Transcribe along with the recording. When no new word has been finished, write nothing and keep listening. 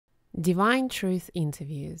Divine Truth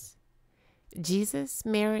Interviews. Jesus,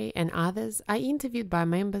 Mary, and others are interviewed by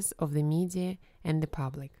members of the media and the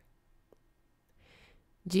public.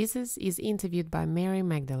 Jesus is interviewed by Mary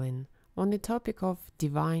Magdalene on the topic of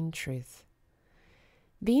divine truth.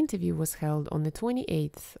 The interview was held on the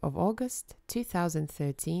 28th of August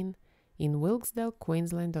 2013 in Wilkesdale,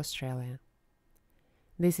 Queensland, Australia.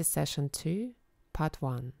 This is Session 2, Part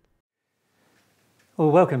 1. Well,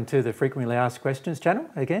 welcome to the Frequently Asked Questions channel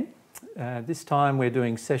again. This time we're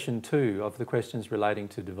doing Session 2 of the questions relating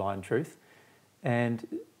to divine truth.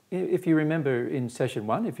 And if you remember in Session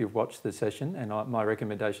 1, if you've watched the session, and my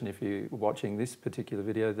recommendation if you're watching this particular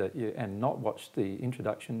video and not watched the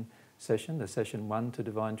introduction session, the Session 1 to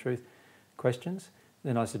Divine Truth questions,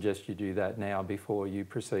 then I suggest you do that now before you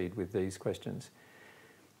proceed with these questions.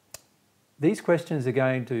 These questions are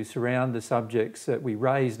going to surround the subjects that we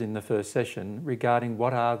raised in the first session regarding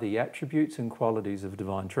what are the attributes and qualities of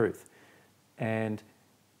divine truth. And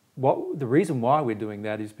the reason why we're doing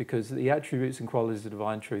that is because the attributes and qualities of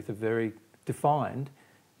divine truth are very defined,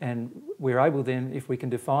 and we're able then, if we can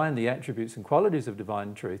define the attributes and qualities of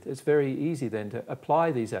divine truth, it's very easy then to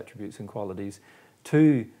apply these attributes and qualities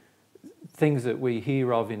to things that we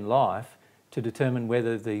hear of in life to determine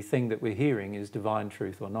whether the thing that we're hearing is divine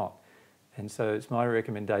truth or not. And so it's my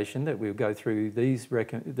recommendation that we'll go through these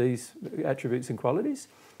attributes and qualities.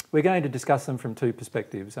 We're going to discuss them from two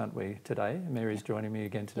perspectives, aren't we, today? Mary's joining me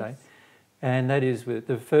again today. Yes. And that is,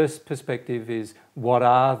 the first perspective is what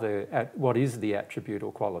is the attribute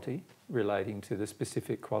or quality relating to the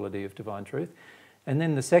specific quality of divine truth. And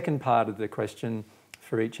then the second part of the question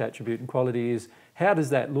for each attribute and quality is, how does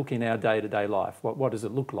that look in our day-to-day life? What does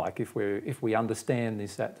it look like if we understand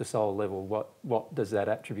this at the soul level? What does that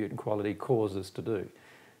attribute and quality cause us to do?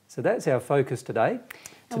 So that's our focus today.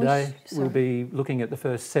 Today we'll be looking at the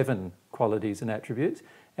first 7 qualities and attributes,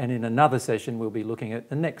 and in another session we'll be looking at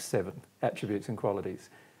the next 7 attributes and qualities.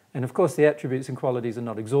 And of course the attributes and qualities are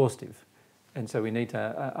not exhaustive, and so we need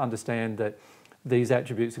to understand that these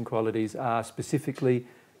attributes and qualities are specifically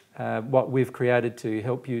what we've created to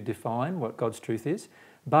help you define what God's truth is,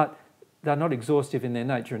 but they're not exhaustive in their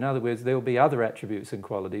nature. In other words, there will be other attributes and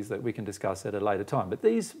qualities that we can discuss at a later time. But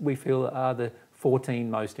these, we feel, are the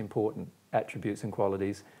 14 most important attributes and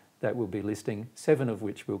qualities that we'll be listing, 7 of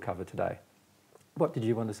which we'll cover today. What did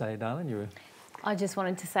you want to say, darling? I just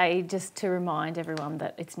wanted to say, just to remind everyone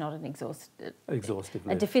that it's not an exhaustive list.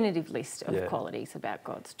 A definitive list of qualities about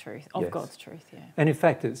God's truth, God's truth, yeah. And in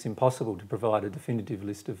fact, it's impossible to provide a definitive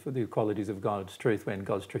list of the qualities of God's truth when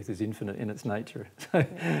God's truth is infinite in its nature.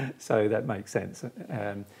 So that makes sense.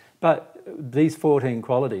 But these 14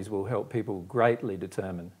 qualities will help people greatly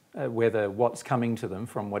determine whether what's coming to them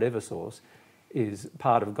from whatever source is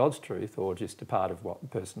part of God's truth or just a part of what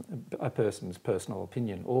a person's personal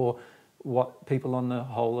opinion, or what people on the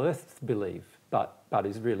whole earth believe, but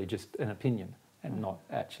is really just an opinion and not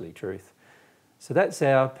actually truth. So that's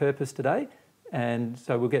our purpose today, and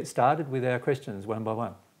so we'll get started with our questions one by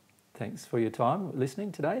one. Thanks for your time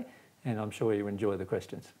listening today, and I'm sure you enjoy the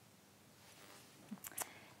questions.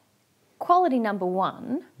 Quality number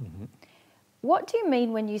 1, What do you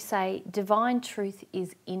mean when you say divine truth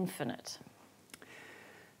is infinite?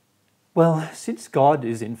 Well, since God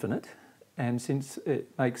is infinite, and since it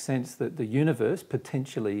makes sense that the universe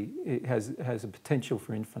it has a potential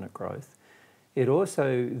for infinite growth, it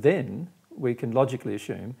also then, we can logically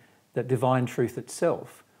assume that divine truth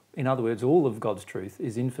itself, in other words, all of God's truth,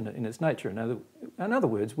 is infinite in its nature. In other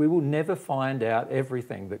words, we will never find out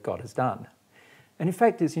everything that God has done. And in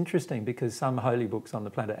fact, it's interesting because some holy books on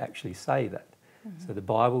the planet actually say that. So the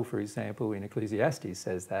Bible, for example, in Ecclesiastes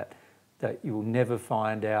says that you will never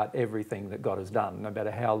find out everything that God has done. No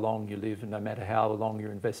matter how long you live and no matter how long you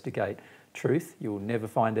investigate truth, you will never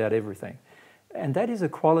find out everything. And that is a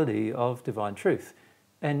quality of divine truth.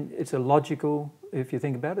 And it's if you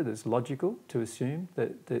think about it, it's logical to assume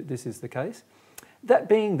that this is the case. That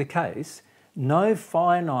being the case, no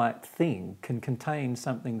finite thing can contain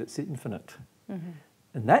something that's infinite.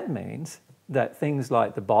 And that means that things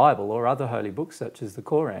like the Bible or other holy books such as the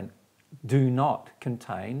Quran do not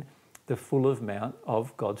contain the full amount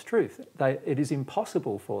of God's truth. It is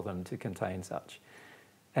impossible for them to contain such.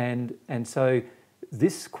 And so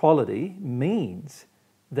this quality means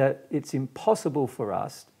that it's impossible for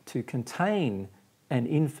us to contain an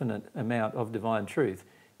infinite amount of divine truth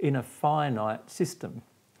in a finite system.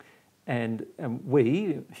 And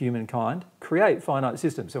we, humankind, create finite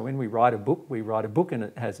systems. So when we write a book and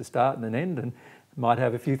it has a start and an end and might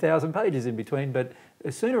have a few thousand pages in between, but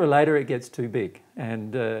sooner or later it gets too big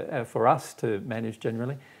and for us to manage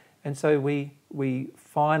generally. And so we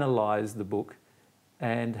finalise the book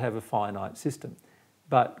and have a finite system.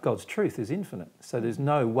 But God's truth is infinite, so there's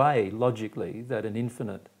no way, logically, that an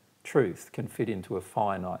infinite truth can fit into a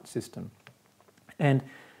finite system. And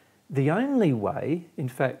the only way, in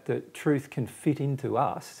fact, that truth can fit into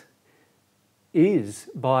us is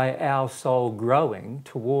by our soul growing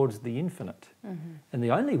towards the infinite. And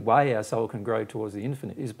the only way our soul can grow towards the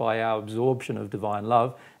infinite is by our absorption of divine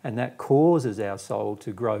love, and that causes our soul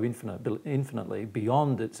to grow infinitely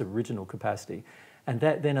beyond its original capacity. And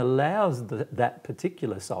that then allows that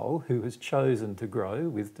particular soul who has chosen to grow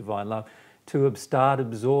with divine love to start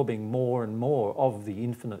absorbing more and more of the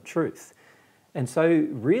infinite truth. And so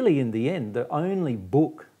really in the end, the only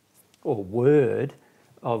book or word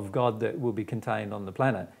of God that will be contained on the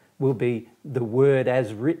planet will be the word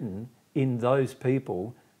as written in those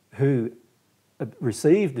people who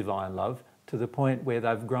receive divine love to the point where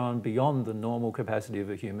they've grown beyond the normal capacity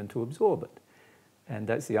of a human to absorb it. And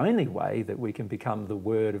that's the only way that we can become the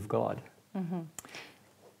Word of God.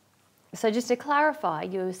 So just to clarify,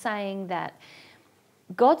 you're saying that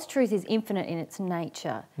God's truth is infinite in its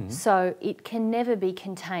nature, so it can never be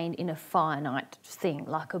contained in a finite thing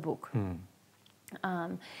like a book.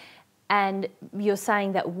 And you're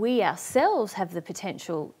saying that we ourselves have the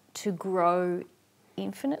potential to grow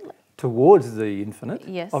infinitely? Towards the infinite.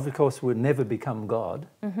 Yes. Of course, we'll never become God,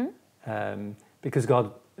 because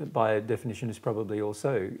God, by definition, is probably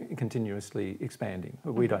also continuously expanding.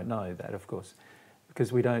 We don't know that, of course,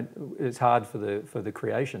 because we don't. It's hard for the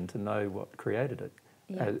creation to know what created it,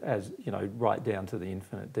 as you know, right down to the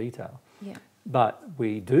infinite detail. Yeah. But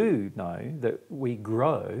we do know that we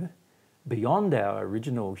grow beyond our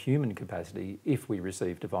original human capacity if we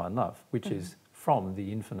receive divine love, which is from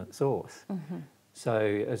the infinite source. So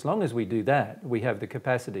as long as we do that, we have the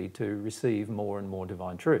capacity to receive more and more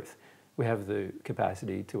divine truth. We have the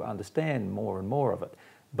capacity to understand more and more of it,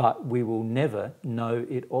 but we will never know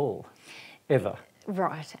it all, ever.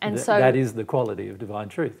 Right, and so that is the quality of divine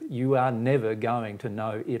truth. You are never going to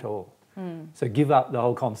know it all. So give up the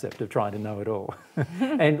whole concept of trying to know it all.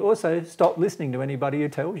 And also stop listening to anybody who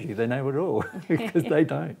tells you they know it all, because they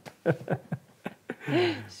don't.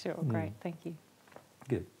 Sure, great, thank you.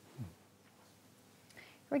 Good.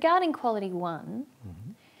 Regarding quality one,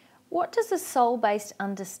 what does the soul-based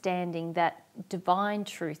understanding that divine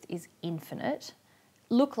truth is infinite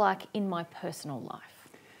look like in my personal life?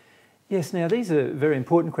 Yes, now these are very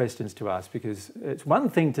important questions to ask, because it's one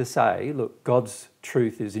thing to say, look, God's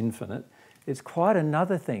truth is infinite. It's quite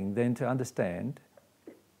another thing then to understand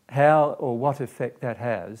how or what effect that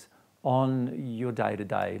has on your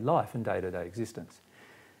day-to-day life and day-to-day existence.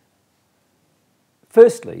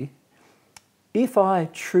 Firstly, if I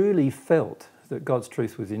truly felt that God's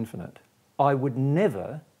truth was infinite, I would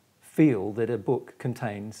never feel that a book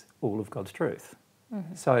contains all of God's truth.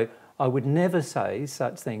 So I would never say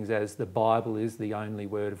such things as the Bible is the only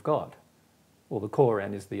word of God, or the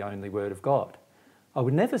Koran is the only word of God. I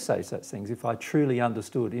would never say such things if I truly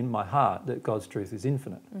understood in my heart that God's truth is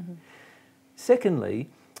infinite. Secondly,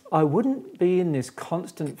 I wouldn't be in this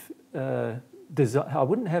constant I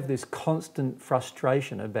wouldn't have this constant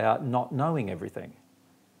frustration about not knowing everything.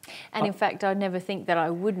 And in fact, I'd never think that I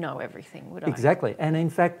would know everything, would I? Exactly. And in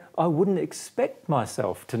fact, I wouldn't expect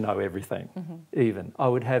myself to know everything, even. I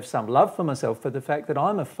would have some love for myself for the fact that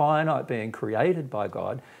I'm a finite being created by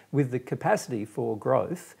God with the capacity for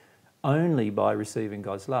growth only by receiving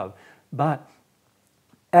God's love. But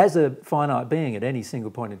as a finite being at any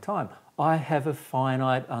single point in time, I have a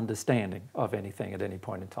finite understanding of anything at any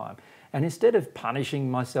point in time. And instead of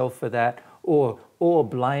punishing myself for that, or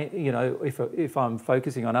blame, you know, if I'm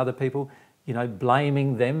focusing on other people, you know,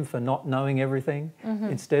 blaming them for not knowing everything,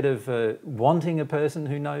 instead of wanting a person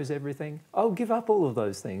who knows everything, I'll give up all of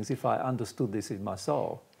those things if I understood this in my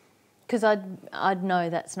soul. Because I'd know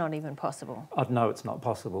that's not even possible. I'd know it's not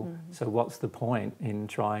possible. So what's the point in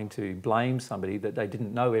trying to blame somebody that they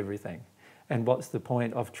didn't know everything? And what's the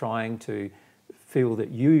point of trying to feel that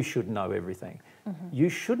you should know everything? You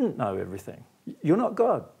shouldn't know everything. You're not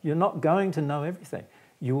God. You're not going to know everything.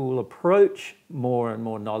 You will approach more and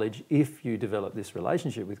more knowledge if you develop this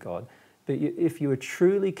relationship with God. But if you are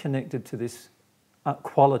truly connected to this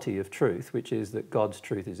quality of truth, which is that God's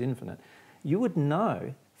truth is infinite, you would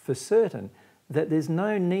know for certain that there's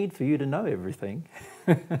no need for you to know everything.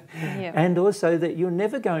 And also that you're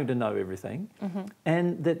never going to know everything,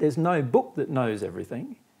 and that there's no book that knows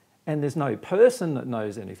everything, and there's no person that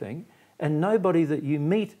knows anything, and nobody that you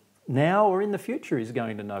meet now or in the future is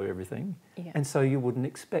going to know everything. And so you wouldn't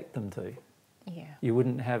expect them to. You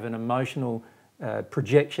wouldn't have an emotional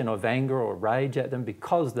projection of anger or rage at them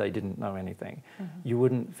because they didn't know anything. You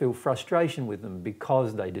wouldn't feel frustration with them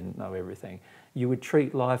because they didn't know everything. You would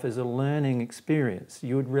treat life as a learning experience.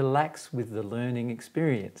 You would relax with the learning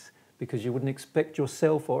experience because you wouldn't expect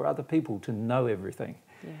yourself or other people to know everything.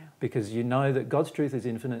 Yeah. Because you know that God's truth is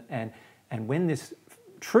infinite, and when this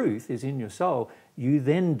truth is in your soul, you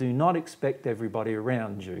then do not expect everybody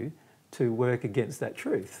around you to work against that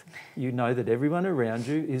truth. You know that everyone around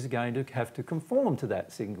you is going to have to conform to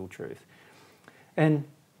that single truth. And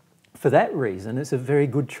for that reason, it's a very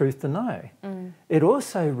good truth to know. It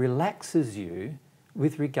also relaxes you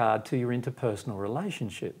with regard to your interpersonal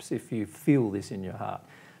relationships if you feel this in your heart.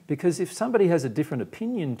 Because if somebody has a different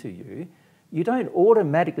opinion to you, you don't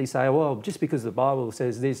automatically say, well, just because the Bible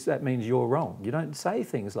says this, that means you're wrong. You don't say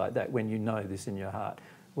things like that when you know this in your heart.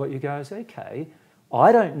 What you go is, okay,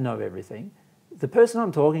 I don't know everything. The person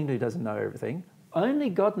I'm talking to doesn't know everything. Only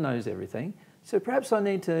God knows everything. So perhaps I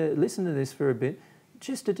need to listen to this for a bit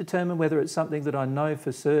just to determine whether it's something that I know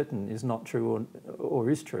for certain is not true or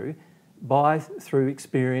is true through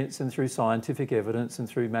experience and through scientific evidence and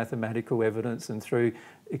through mathematical evidence and through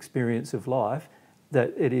experience of life,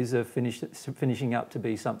 that it is finishing up to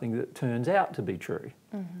be something that turns out to be true.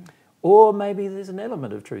 Or maybe there's an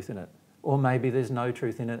element of truth in it. Or maybe there's no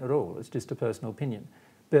truth in it at all. It's just a personal opinion.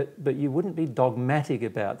 But you wouldn't be dogmatic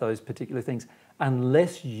about those particular things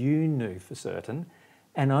unless you knew for certain,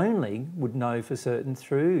 and only would know for certain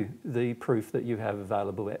through the proof that you have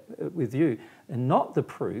available with you, and not the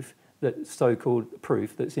proof, that so-called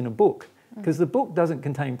proof that's in a book. Because the book doesn't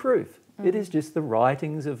contain proof. It is just the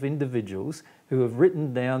writings of individuals who have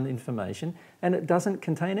written down information, and it doesn't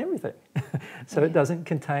contain everything. So it doesn't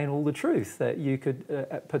contain all the truth that you could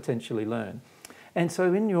potentially learn. And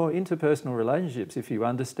so in your interpersonal relationships, if you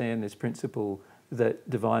understand this principle that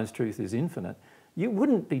divine truth is infinite, you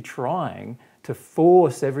wouldn't be trying to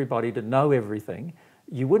force everybody to know everything.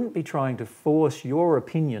 You wouldn't be trying to force your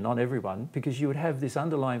opinion on everyone, because you would have this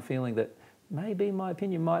underlying feeling that maybe my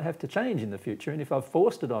opinion might have to change in the future, and if I've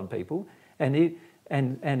forced it on people, and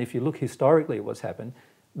if you look historically at what's happened,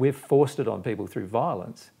 we've forced it on people through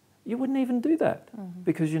violence, you wouldn't even do that,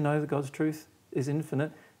 because you know that God's truth is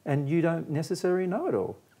infinite and you don't necessarily know it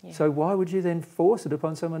all. Yeah. So why would you then force it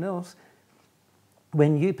upon someone else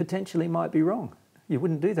when you potentially might be wrong? You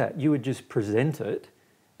wouldn't do that. You would just present it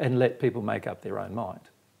and let people make up their own mind.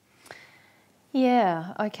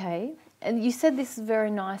 Yeah, okay. And you said this very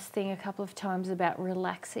nice thing a couple of times about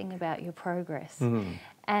relaxing about your progress.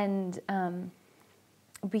 And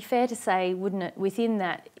it'd be fair to say, wouldn't it, within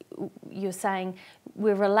that, you're saying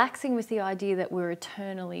we're relaxing with the idea that we're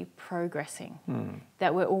eternally progressing,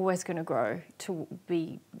 that we're always going to grow, to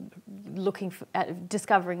be looking at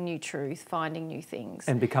discovering new truth, finding new things.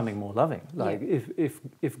 And becoming more loving. Like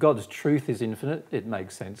if God's truth is infinite, it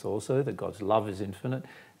makes sense also that God's love is infinite.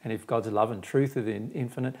 And if God's love and truth are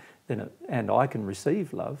infinite, then and I can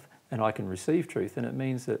receive love and I can receive truth, then it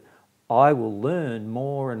means that I will learn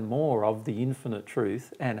more and more of the infinite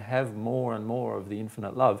truth and have more and more of the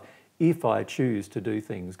infinite love if I choose to do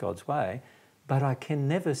things God's way. But I can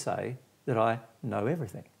never say that I know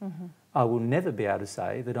everything. I will never be able to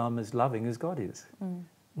say that I'm as loving as God is.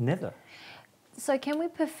 Never. So can we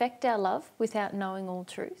perfect our love without knowing all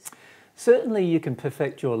truth? Certainly you can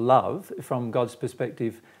perfect your love from God's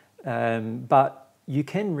perspective, but you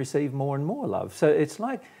can receive more and more love. So it's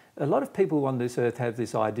like a lot of people on this earth have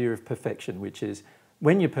this idea of perfection, which is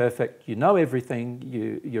when you're perfect, you know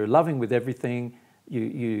everything, you're loving with everything,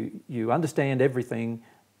 you understand everything,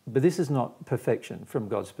 but this is not perfection from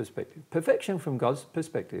God's perspective. Perfection from God's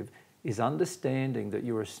perspective is understanding that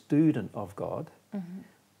you're a student of God,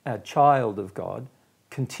 a child of God,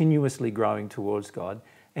 continuously growing towards God,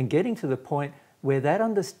 and getting to the point where that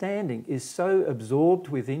understanding is so absorbed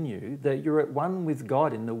within you that you're at one with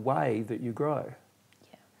God in the way that you grow.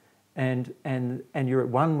 And you're at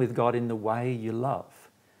one with God in the way you love.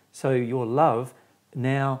 So your love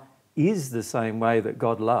now is the same way that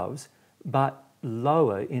God loves, but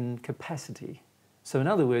lower in capacity. So in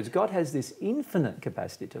other words, God has this infinite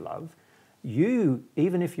capacity to love. You,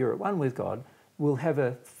 even if you're at one with God, will have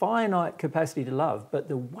a finite capacity to love, but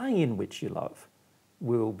the way in which you love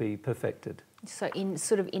will be perfected. So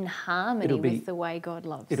in harmony with the way God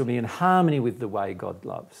loves. It'll be in harmony with the way God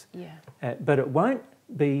loves. Yeah. But it won't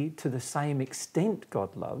be to the same extent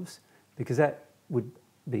God loves, because that would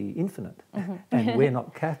be infinite. And we're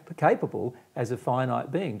not capable as a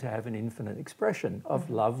finite being to have an infinite expression of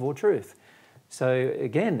love or truth. So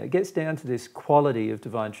again, it gets down to this quality of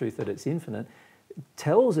divine truth that it's infinite. It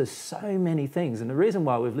tells us so many things. And the reason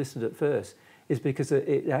why we've listed it first is because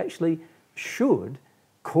it actually should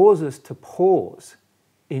cause us to pause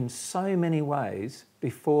in so many ways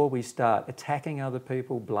before we start attacking other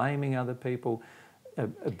people, blaming other people,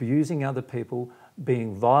 abusing other people,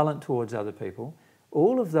 being violent towards other people,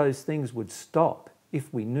 all of those things would stop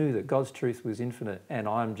if we knew that God's truth was infinite and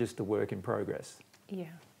I'm just a work in progress. Yeah.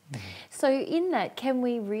 So in that, can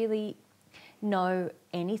we really know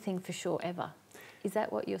anything for sure ever? Is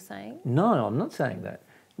that what you're saying? No, I'm not saying that.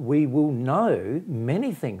 We will know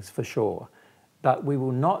many things for sure, but we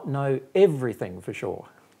will not know everything for sure.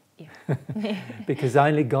 Yeah. Because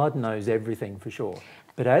only God knows everything for sure.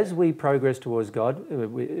 But as we progress towards God,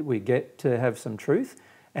 we get to have some truth,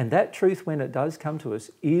 and that truth, when it does come to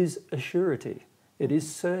us, is a surety. It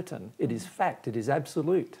is certain. It is fact. It is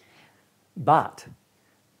absolute. But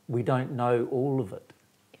we don't know all of it.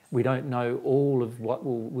 Yes. We don't know all of what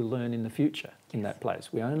we'll learn in the future in that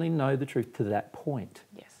place. We only know the truth to that point.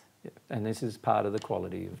 Yes. Yeah. And this is part of the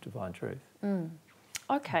quality of divine truth.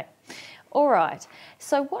 Okay. All right.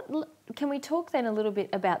 So can we talk then a little bit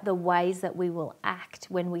about the ways that we will act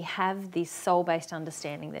when we have this soul-based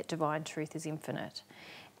understanding that divine truth is infinite?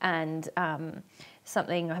 And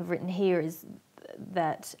something I've written here is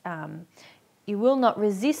that you will not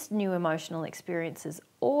resist new emotional experiences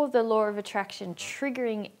or the law of attraction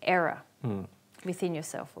triggering error within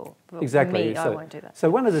yourself. Or exactly. For me, I won't do that. So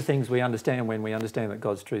one of the things we understand when we understand that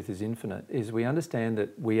God's truth is infinite is we understand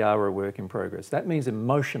that we are a work in progress. That means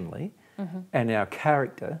emotionally, and our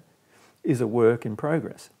character is a work in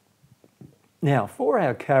progress. Now, for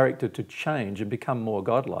our character to change and become more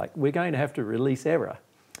godlike, we're going to have to release error.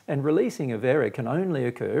 And releasing of error can only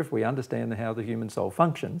occur if we understand how the human soul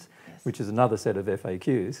functions, which is another set of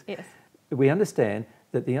FAQs. Yes. We understand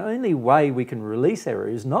that the only way we can release error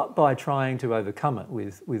is not by trying to overcome it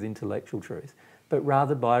with intellectual truth, but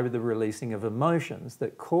rather by the releasing of emotions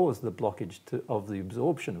that cause the blockage of the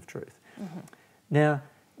absorption of truth. Now,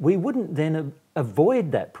 we wouldn't then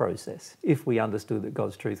avoid that process if we understood that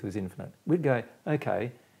God's truth was infinite. We'd go,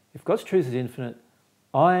 okay, if God's truth is infinite,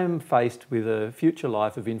 I am faced with a future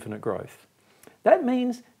life of infinite growth. That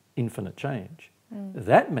means infinite change.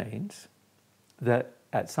 That means that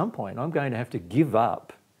at some point I'm going to have to give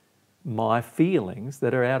up my feelings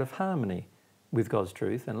that are out of harmony with God's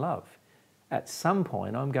truth and love. At some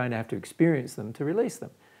point I'm going to have to experience them to release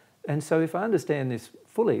them. And so if I understand this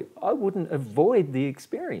fully, I wouldn't avoid the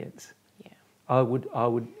experience. Yeah. I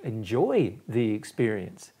would enjoy the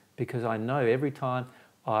experience because I know every time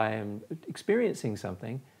I am experiencing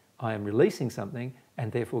something, I am releasing something,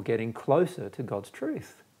 and therefore getting closer to God's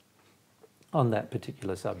truth on that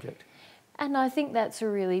particular subject. And I think that's a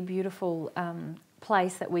really beautiful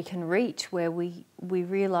place that we can reach where we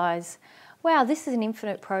realise, wow, this is an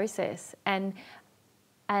infinite process, and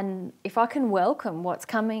if I can welcome what's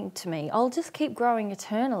coming to me, I'll just keep growing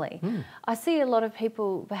eternally. I see a lot of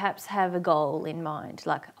people perhaps have a goal in mind,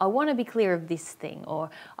 like I want to be clear of this thing, or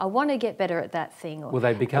I want to get better at that thing. Or well,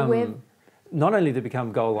 they become, not only they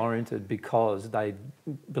become goal-oriented because they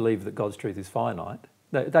believe that God's truth is finite,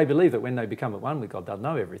 they believe that when they become at one with God, they'll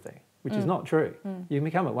know everything, which is not true. You can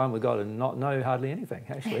become at one with God and not know hardly anything,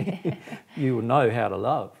 actually. You will know how to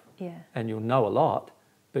love, and you'll know a lot,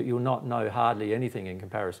 but you'll not know hardly anything in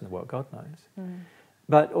comparison to what God knows.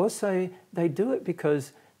 But also, they do it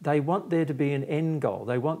because they want there to be an end goal.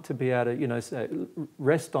 They want to be able to, say,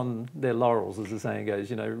 rest on their laurels, as the saying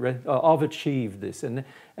goes. I've achieved this, and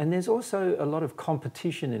there's also a lot of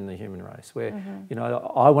competition in the human race, where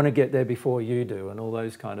I want to get there before you do, and all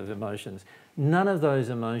those kind of emotions. None of those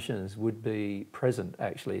emotions would be present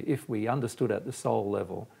actually if we understood at the soul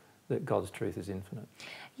level that God's truth is infinite.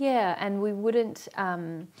 Yeah, and we wouldn't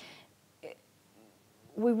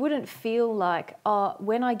feel like, oh,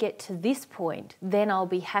 when I get to this point, then I'll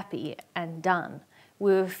be happy and done.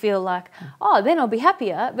 We would feel like, oh, then I'll be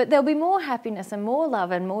happier, but there'll be more happiness and more love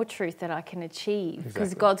and more truth that I can achieve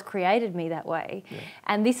because God's created me that way. Yeah.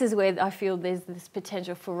 And this is where I feel there's this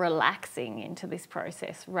potential for relaxing into this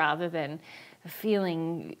process rather than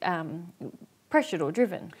feeling pressured or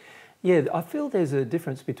driven. Yeah, I feel there's a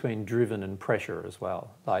difference between driven and pressure as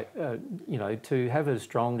well. Like, to have a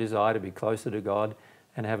strong desire to be closer to God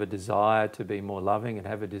and have a desire to be more loving and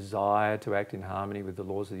have a desire to act in harmony with the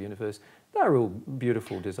laws of the universe, they're all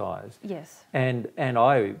beautiful desires. Yes. And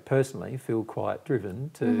I personally feel quite driven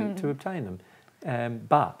to obtain them.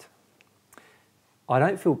 But I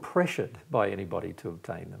don't feel pressured by anybody to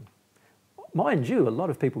obtain them. Mind you, a lot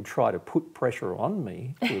of people try to put pressure on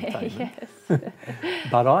me to obtain them.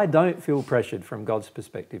 But I don't feel pressured from God's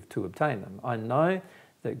perspective to obtain them. I know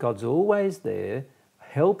that God's always there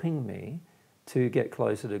helping me to get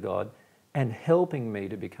closer to God and helping me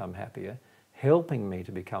to become happier, helping me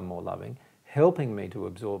to become more loving, helping me to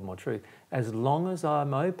absorb more truth, as long as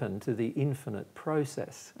I'm open to the infinite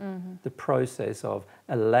process, the process of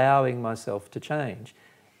allowing myself to change.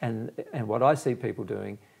 And what I see people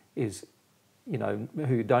doing is, you know,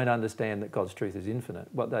 who don't understand that God's truth is infinite,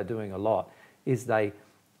 what they're doing a lot is they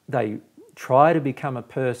try to become a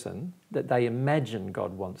person that they imagine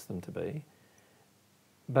God wants them to be,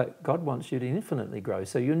 but God wants you to infinitely grow.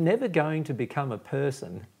 So you're never going to become a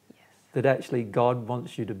person that actually God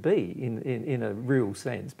wants you to be in a real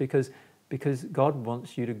sense, because God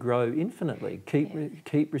wants you to grow infinitely.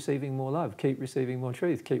 Keep receiving more love, keep receiving more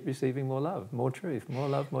truth, keep receiving more love, more truth, more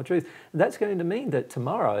love, more truth. And that's going to mean that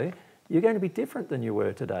tomorrow you're going to be different than you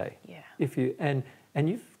were today. Yeah. If you and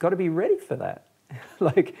you've got to be ready for that.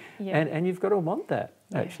 And you've got to want that,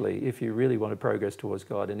 actually, if you really want to progress towards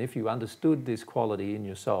God. And if you understood this quality in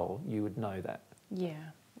your soul, you would know that. Yeah,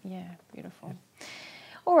 beautiful. Yeah.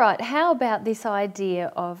 All right, how about this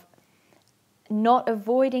idea of not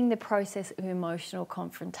avoiding the process of emotional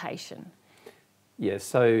confrontation? Yes,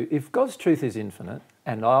 so if God's truth is infinite,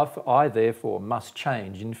 and I therefore must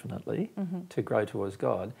change infinitely to grow towards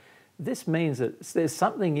God, this means that there's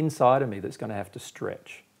something inside of me that's going to have to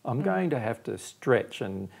stretch. I'm going to have to stretch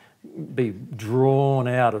and be drawn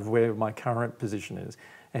out of where my current position is.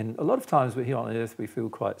 And a lot of times here on earth we feel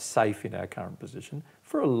quite safe in our current position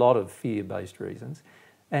for a lot of fear-based reasons.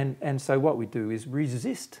 And so what we do is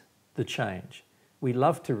resist the change. We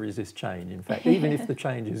love to resist change, in fact, even if the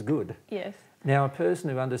change is good. Yes. Now, a person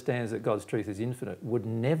who understands that God's truth is infinite would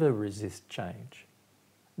never resist change.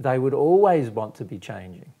 They would always want to be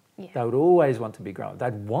changing. Yeah. They would always want to be growing.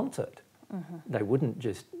 They'd want it. They wouldn't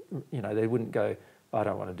just, you know, they wouldn't go, I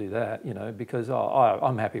don't want to do that, you know, because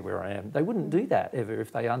I'm happy where I am. They wouldn't do that ever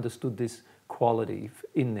if they understood this quality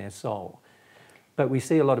in their soul. But we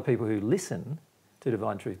see a lot of people who listen to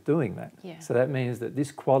divine truth doing that. Yeah. So that means that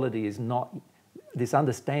this quality is not, this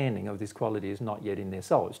understanding of this quality is not yet in their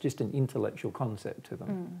soul. It's just an intellectual concept to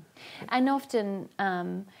them. And often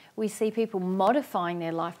we see people modifying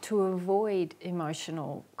their life to avoid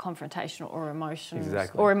emotional confrontation or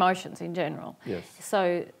emotions in general. Yes.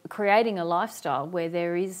 So creating a lifestyle where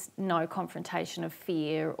there is no confrontation of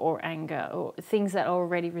fear or anger or things that are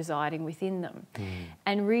already residing within them.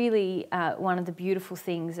 And really one of the beautiful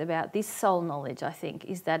things about this soul knowledge, I think,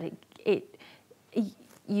 is that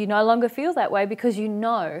you no longer feel that way because you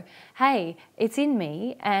know, hey, it's in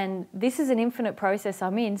me and this is an infinite process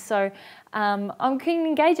I'm in, so I can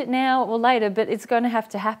engage it now or later, but it's going to have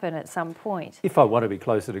to happen at some point. If I want to be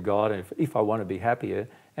closer to God, and if I want to be happier,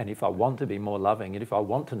 and if I want to be more loving, and if I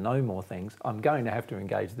want to know more things, I'm going to have to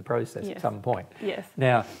engage the process at some point. Yes.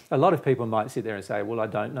 Now, a lot of people might sit there and say, well, I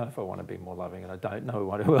don't know if I want to be more loving, and I don't know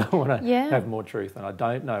if I want to have more truth, and I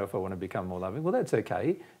don't know if I want to become more loving. Well, that's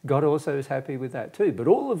okay. God also is happy with that too. But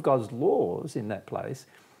all of God's laws in that place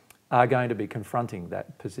are going to be confronting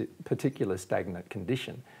that particular stagnant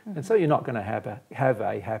condition. And so you're not going to have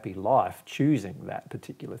a happy life choosing that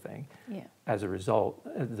particular thing. As a result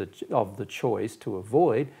of the choice to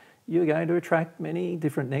avoid, you're going to attract many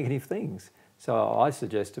different negative things. So I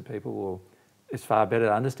suggest to people, well, it's far better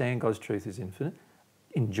to understand God's truth is infinite,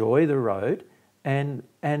 enjoy the road, and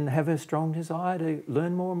have a strong desire to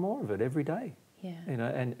learn more and more of it every day. You know,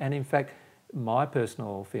 and in fact, my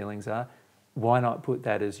personal feelings are, why not put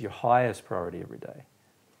that as your highest priority every day?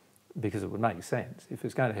 Because it would make sense. If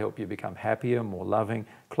it's going to help you become happier, more loving,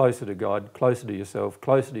 closer to God, closer to yourself,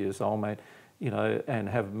 closer to your soulmate, you know, and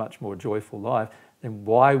have a much more joyful life, then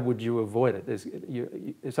why would you avoid it?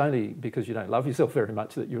 It's only because you don't love yourself very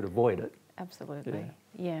much that you would avoid it. Absolutely.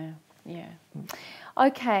 Yeah.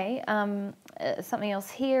 Okay, something else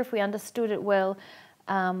here, if we understood it well,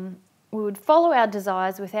 we would follow our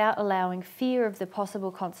desires without allowing fear of the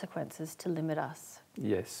possible consequences to limit us.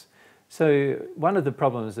 Yes. So one of the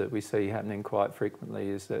problems that we see happening quite frequently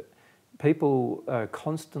is that people are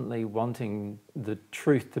constantly wanting the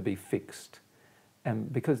truth to be fixed.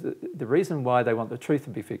 And because the reason why they want the truth to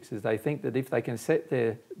be fixed is they think that if they can set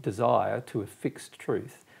their desire to a fixed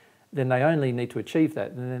truth, then they only need to achieve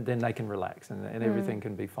that, and then they can relax and everything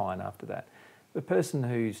can be fine after that. The person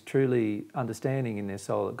who's truly understanding in their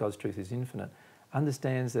soul that God's truth is infinite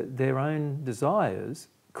understands that their own desires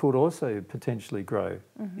could also potentially grow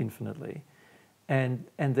infinitely, and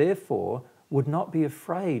therefore would not be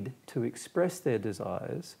afraid to express their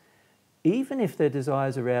desires, even if their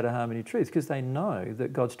desires are out of harmony with truth, because they know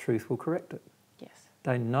that God's truth will correct it. Yes.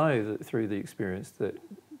 They know that through the experience that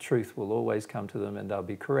truth will always come to them and they'll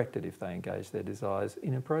be corrected if they engage their desires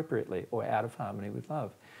inappropriately or out of harmony with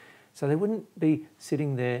love. So they wouldn't be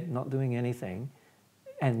sitting there not doing anything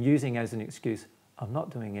and using as an excuse, I'm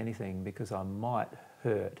not doing anything because I might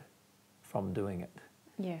hurt from doing it.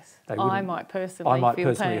 Yes, I might personally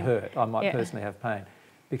feel pain. Hurt. I might personally have pain,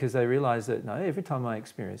 because they realise that no, every time I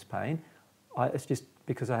experience pain, it's just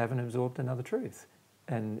because I haven't absorbed another truth.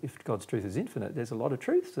 And if God's truth is infinite, there's a lot of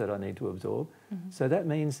truths that I need to absorb. So that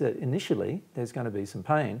means that initially there's going to be some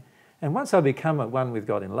pain. And once I become at one with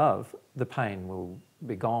God in love, the pain will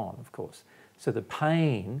be gone, of course. So the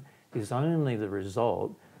pain is only the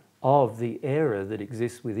result of the error that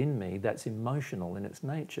exists within me that's emotional in its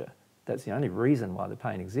nature. That's the only reason why the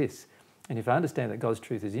pain exists. And if I understand that God's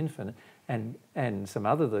truth is infinite and some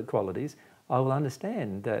other qualities, I will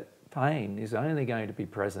understand that pain is only going to be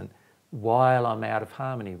present while I'm out of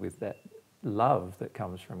harmony with that love that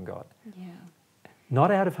comes from God. Yeah.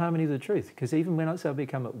 Not out of harmony with the truth, because even when I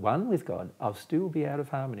become at one with God, I'll still be out of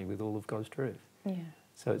harmony with all of God's truth. Yeah.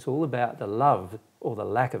 So it's all about the love or the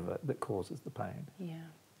lack of it that causes the pain. Yeah,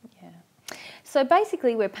 yeah. So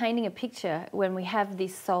basically we're painting a picture, when we have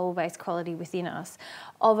this soul-based quality within us,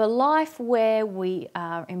 of a life where we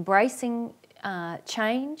are embracing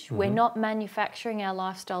change. We're not manufacturing our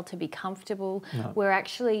lifestyle to be comfortable. No. We're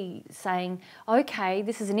actually saying, okay,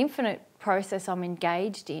 this is an infinite process I'm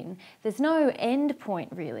engaged in. There's no end point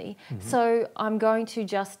really. So I'm going to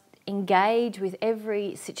just engage with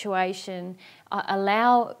every situation,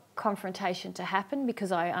 allow confrontation to happen,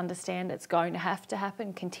 because I understand it's going to have to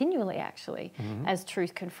happen continually, actually, as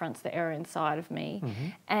truth confronts the error inside of me.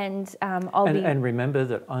 And and remember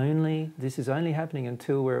that this is only happening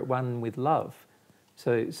until we're at one with love.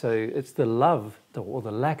 So it's the love or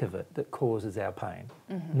the lack of it that causes our pain,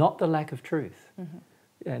 not the lack of truth.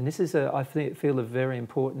 And this is, I feel, a very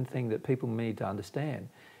important thing that people need to understand.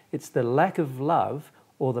 It's the lack of love,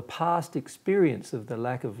 or the past experience of the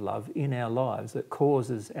lack of love in our lives, that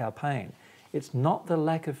causes our pain. It's not the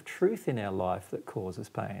lack of truth in our life that causes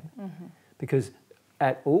pain. Because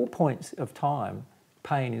at all points of time,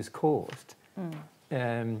 pain is caused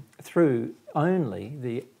through only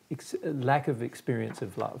the lack of experience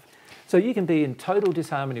of love. So you can be in total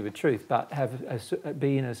disharmony with truth, but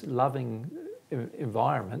be in a loving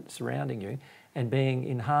environment surrounding you and being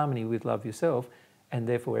in harmony with love yourself, and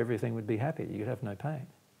therefore everything would be happy. You'd have no pain.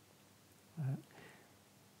 Right?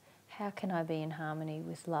 How can I be in harmony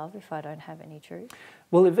with love if I don't have any truth?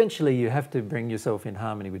 Well, eventually you have to bring yourself in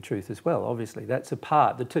harmony with truth as well. Obviously, that's a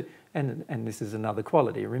part. The two, and this is another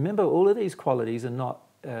quality. Remember, all of these qualities are not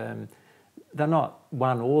they're not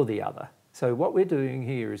one or the other. So what we're doing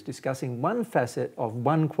here is discussing one facet of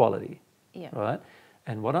one quality, right?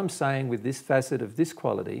 And what I'm saying with this facet of this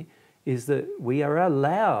quality is that we are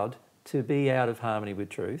allowed to be out of harmony with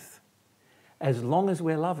truth as long as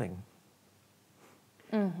we're loving.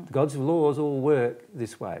 God's laws all work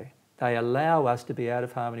this way. They allow us to be out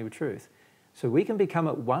of harmony with truth. So we can become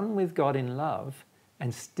at one with God in love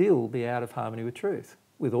and still be out of harmony with truth,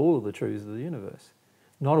 with all of the truths of the universe.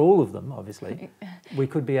 Not all of them, obviously. We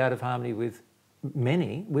could be out of harmony with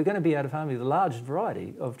many. We're going to be out of harmony with a large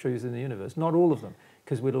variety of truths in the universe. Not all of them,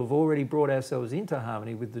 because we'll have already brought ourselves into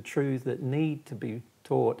harmony with the truths that need to be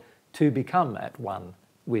taught to become at one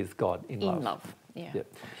with God in love. In love, yeah.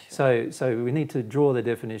 Sure. So we need to draw the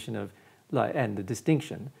definition of, and the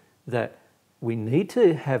distinction that we need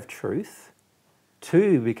to have truth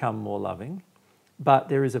to become more loving, but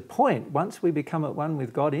there is a point, once we become at one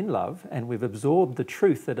with God in love and we've absorbed the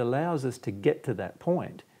truth that allows us to get to that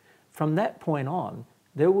point, from that point on,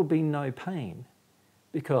 there will be no pain,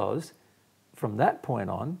 because from that point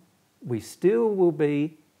on, we still will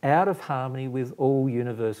be out of harmony with all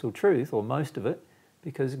universal truth, or most of it,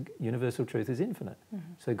 because universal truth is infinite.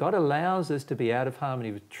 So God allows us to be out of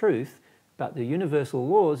harmony with truth, but the universal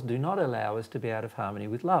laws do not allow us to be out of harmony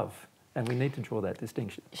with love. And we need to draw that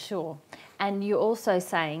distinction. Sure. And you're also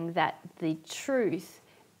saying that the truth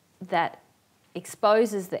that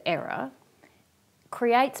exposes the error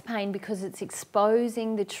creates pain because it's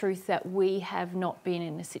exposing the truth that we have not been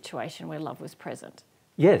in a situation where love was present.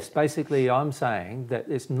 Yes, basically I'm saying that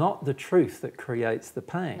it's not the truth that creates the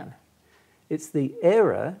pain. No. It's the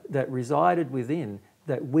error that resided within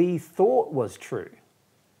that we thought was true,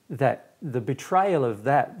 that the betrayal of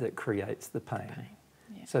that creates the pain.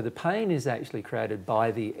 Yeah. So the pain is actually created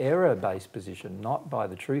by the error-based position, not by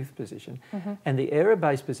the truth position. And the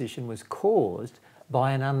error-based position was caused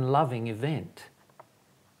by an unloving event.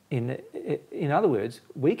 In other words,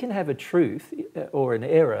 we can have a truth or an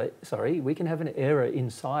error, we can have an error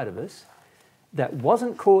inside of us that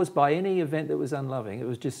wasn't caused by any event that was unloving. It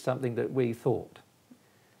was just something that we thought.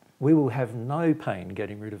 We will have no pain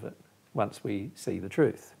getting rid of it once we see the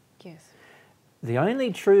truth. Yes. The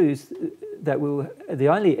only truths the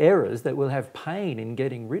only errors that we'll have pain in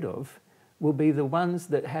getting rid of will be the ones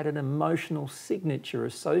that had an emotional signature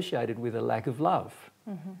associated with a lack of love.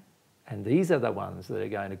 Mm-hmm. And these are the ones that are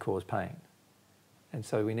going to cause pain. And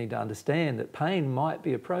so we need to understand that pain might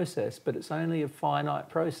be a process, but it's only a finite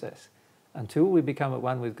process. Until we become at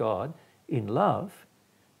one with God in love,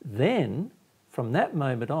 then from that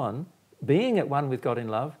moment on, being at one with God in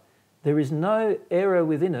love, there is no error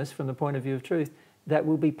within us from the point of view of truth that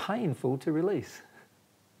will be painful to release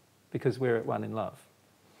because we're at one in love.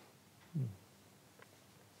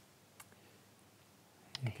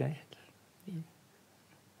 Okay.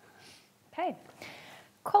 Okay.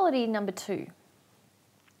 Quality number 2.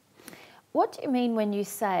 What do you mean when you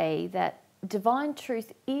say that divine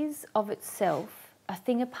truth is of itself a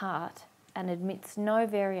thing apart and admits no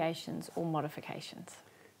variations or modifications?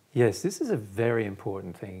 Yes, this is a very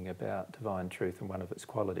important thing about divine truth and one of its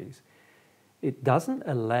qualities. It doesn't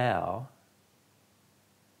allow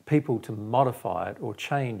people to modify it or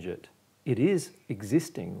change it. It is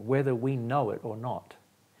existing whether we know it or not.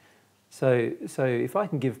 So if I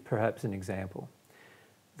can give perhaps an example.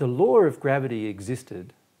 The law of gravity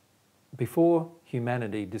existed before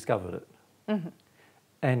humanity discovered it, mm-hmm.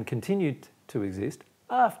 and continued to exist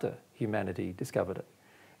after humanity discovered it.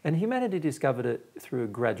 And humanity discovered it through a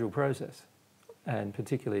gradual process, and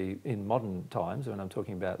particularly in modern times, when I'm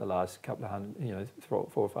talking about the last couple of hundred,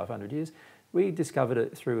 400 or 500 years, we discovered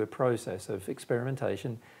it through a process of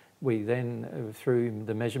experimentation. We then, through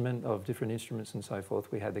the measurement of different instruments and so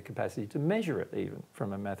forth, we had the capacity to measure it even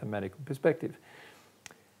from a mathematical perspective.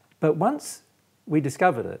 But once we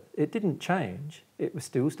discovered it, it didn't change. It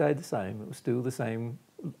still stayed the same. It was still the same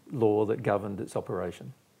law that governed its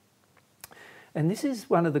operation. And this is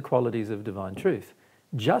one of the qualities of divine truth.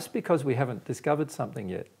 Just because we haven't discovered something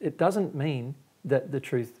yet, it doesn't mean that the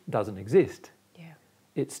truth doesn't exist. Yeah.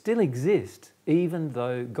 It still exists, even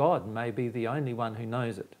though God may be the only one who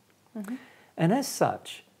knows it. Mm-hmm. And as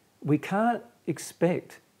such, we can't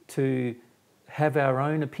expect to have our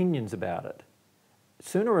own opinions about it.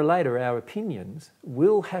 Sooner or later, our opinions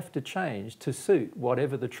will have to change to suit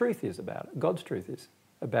whatever the truth is about it, God's truth is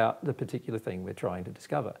about the particular thing we're trying to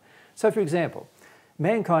discover. So, for example,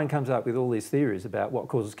 mankind comes up with all these theories about what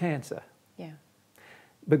causes cancer. Yeah.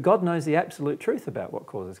 But God knows the absolute truth about what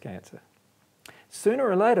causes cancer. Sooner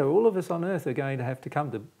or later, all of us on earth are going to have to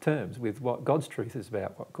come to terms with what God's truth is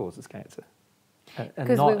about what causes cancer, and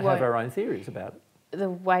not have our own theories about it. The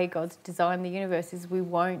way God's designed the universe is we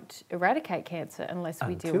won't eradicate cancer unless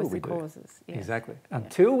we deal with the causes. Yes. Exactly. Yeah.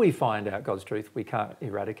 Until we find out God's truth, we can't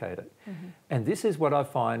eradicate it. Mm-hmm. And this is what I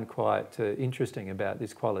find quite interesting about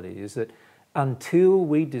this quality, is that until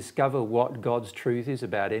we discover what God's truth is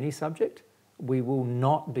about any subject, we will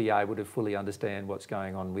not be able to fully understand what's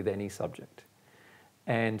going on with any subject.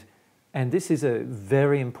 And this is a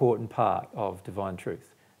very important part of divine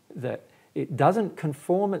truth, that it doesn't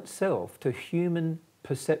conform itself to human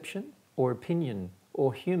perception or opinion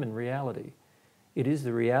or human reality. It is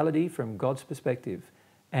the reality from God's perspective.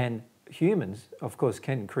 And humans, of course,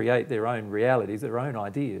 can create their own realities, their own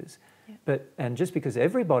ideas. Yeah. And just because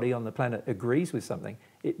everybody on the planet agrees with something,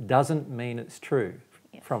 it doesn't mean it's true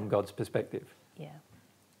from God's perspective. Yeah.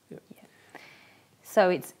 Yep. Yeah.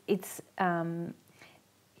 So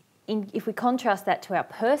if we contrast that to our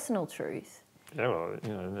personal truth. Yeah, well,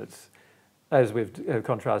 it's, as we've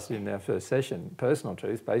contrasted in our first session, personal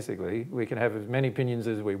truth, basically, we can have as many opinions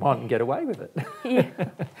as we want and get away with it. Yeah.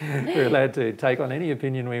 We're allowed to take on any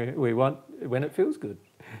opinion we want when it feels good.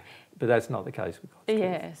 But that's not the case with God's truth.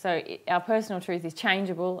 Yeah, so our personal truth is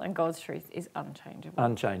changeable and God's truth is unchangeable.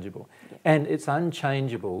 Unchangeable. Yeah. And it's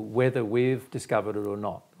unchangeable whether we've discovered it or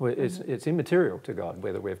not. It's immaterial to God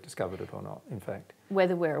whether we've discovered it or not, in fact.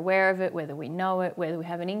 Whether we're aware of it, whether we know it, whether we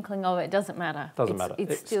have an inkling of it, it doesn't matter. Doesn't matter.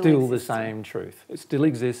 It's still the same truth. It still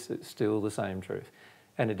exists, it's still the same truth.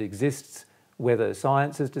 And it exists whether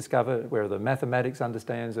science has discovered, whether mathematics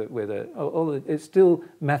understands it, it's still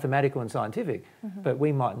mathematical and scientific, mm-hmm. but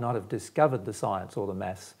we might not have discovered the science or the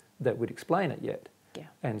maths that would explain it yet. Yeah.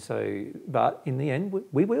 And so, but in the end,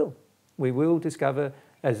 we will. We will discover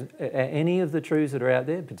as any of the truths that are out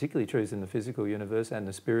there, particularly truths in the physical universe and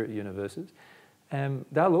the spirit universes,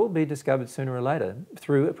 they'll all be discovered sooner or later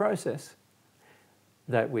through a process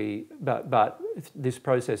but this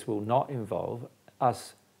process will not involve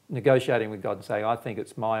us negotiating with God and saying, I think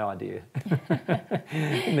it's my idea.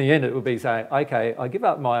 In the end, it will be saying, okay, I give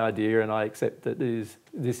up my idea and I accept that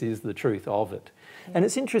this is the truth of it. Yeah. And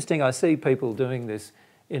it's interesting, I see people doing this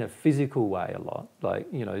in a physical way a lot.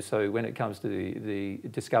 So when it comes to the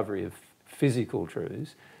discovery of physical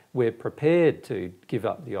truths, we're prepared to give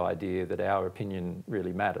up the idea that our opinion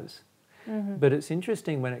really matters. But it's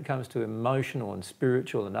interesting when it comes to emotional and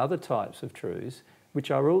spiritual and other types of truths,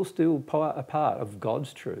 which are all still a part of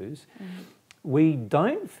God's truths, we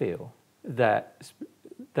don't feel that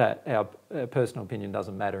our personal opinion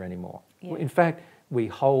doesn't matter anymore. Yeah. In fact, we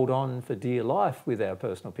hold on for dear life with our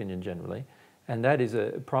personal opinion generally, and that is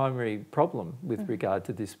a primary problem with regard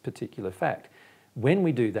to this particular fact. When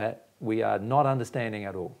we do that, we are not understanding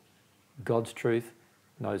at all. God's truth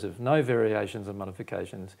knows of no variations or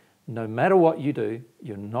modifications. No matter what you do,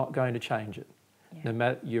 you're not going to change it. Yeah. No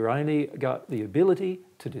matter, you're only got the ability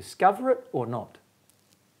to discover it or not.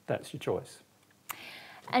 That's your choice.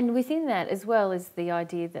 And within that as well is the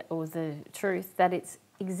idea that, or the truth that it's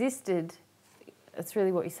existed. That's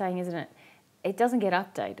really what you're saying, isn't it? It doesn't get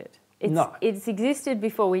updated. It's existed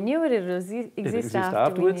before we knew it. It'll exist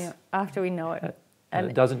after we know it. And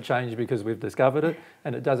it doesn't change because we've discovered it,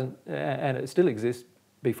 and it still exists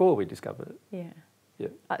before we discovered it. Yeah. Yeah.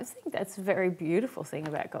 I think that's a very beautiful thing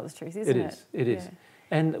about God's truth, isn't it? It is.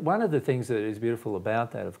 And one of the things that is beautiful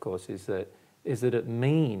about that, of course, is that it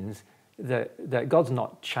means that God's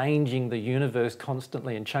not changing the universe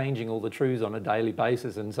constantly and changing all the truths on a daily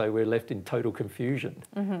basis, and so we're left in total confusion.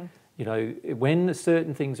 You know, when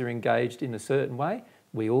certain things are engaged in a certain way,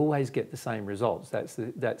 we always get the same results. That's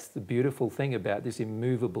the beautiful thing about this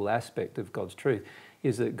immovable aspect of God's truth,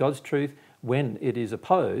 is that God's truth, when it is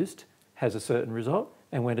opposed, has a certain result,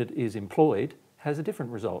 and when it is employed, has a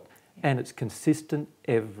different result. Yeah. And it's consistent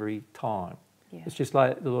every time. Yeah. It's just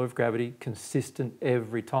like the law of gravity, consistent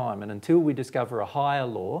every time. And until we discover a higher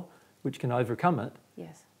law which can overcome it,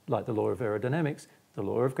 like the law of aerodynamics, the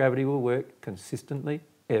law of gravity will work consistently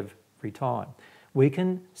every time. We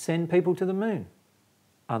can send people to the moon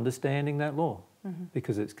understanding that law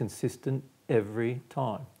because it's consistent every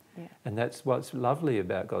time. Yeah. And that's what's lovely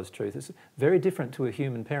about God's truth. It's very different to a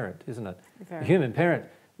human parent, isn't it? A human parent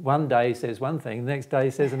one day says one thing, the next day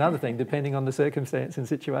says another thing, depending on the circumstance and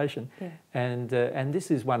situation. Yeah. And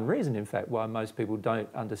this is one reason, in fact, why most people don't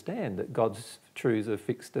understand that God's truths are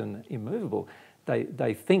fixed and immovable.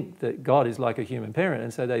 They think that God is like a human parent,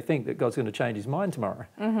 and so they think that God's going to change his mind tomorrow.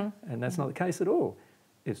 And that's not the case at all.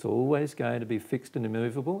 It's always going to be fixed and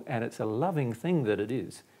immovable, and it's a loving thing that it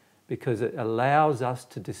is, because it allows us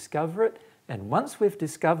to discover it, and once we've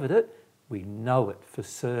discovered it, we know it for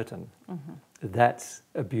certain. That's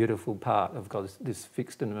a beautiful part of this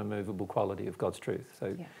fixed and immovable quality of God's truth.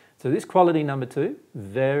 So this quality number 2,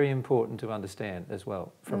 very important to understand as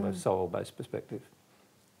well from a soul-based perspective.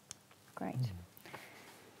 Great.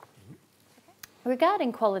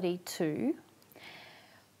 Regarding quality 2,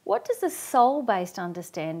 what does the soul-based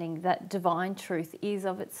understanding that divine truth is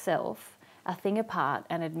of itself, a thing apart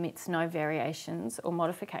and admits no variations or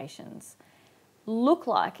modifications, look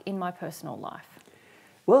like in my personal life?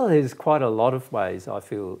 Well, there's quite a lot of ways I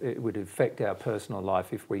feel it would affect our personal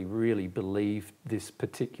life if we really believed this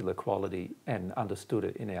particular quality and understood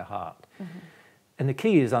it in our heart. And the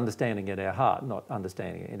key is understanding it in our heart, not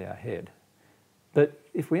understanding it in our head. But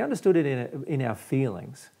if we understood it in our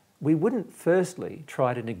feelings, we wouldn't firstly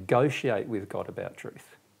try to negotiate with God about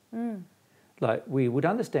truth. Like, we would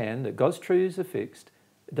understand that God's truths are fixed.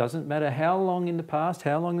 It doesn't matter how long in the past,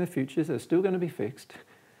 how long in the future, they're still going to be fixed.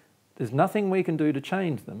 There's nothing we can do to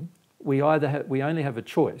change them. We only have a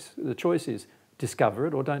choice. The choice is discover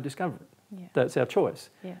it or don't discover it. Yeah. That's our choice.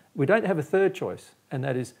 Yeah. We don't have a third choice, and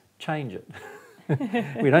that is change it.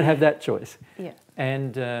 We don't have that choice. Yeah.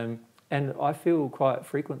 And I feel quite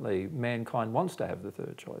frequently mankind wants to have the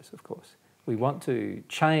third choice, of course. We want to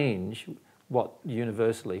change what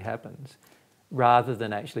universally happens rather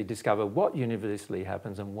than actually discover what universally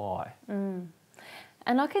happens and why.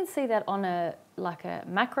 And I can see that on a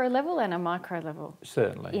macro level and a micro level.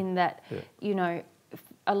 Certainly. In that, you know,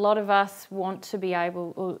 a lot of us want to be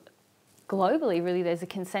able, or globally really, there's a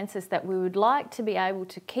consensus that we would like to be able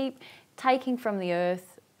to keep taking from the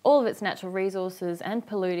earth all of its natural resources and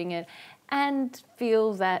polluting it, and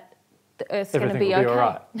feel that the earth's going to be okay. All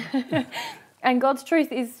right. And God's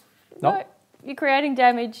truth is, no, you're creating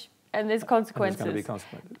damage and there's consequences. And there's going to be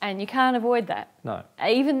consequences. And you can't avoid that. No.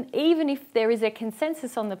 Even if there is a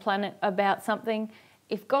consensus on the planet about something,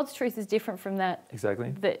 if God's truth is different from that,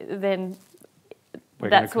 exactly, then we're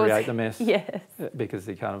going to create the mess. Yes. Because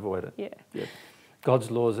you can't avoid it. Yeah. Yeah. God's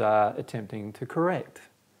laws are attempting to correct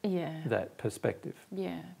that perspective.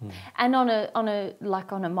 Yeah. And on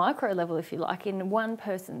a micro level, if you like, in one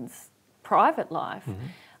person's private life,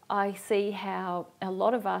 I see how a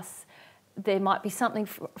lot of us, there might be something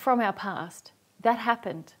from our past that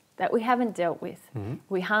happened that we haven't dealt with.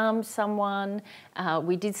 We harmed someone,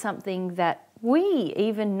 we did something that we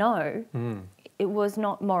even know it was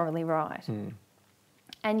not morally right.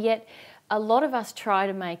 And yet a lot of us try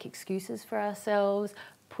to make excuses for ourselves,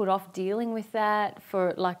 put off dealing with that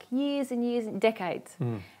for like years and years and decades.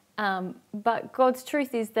 But God's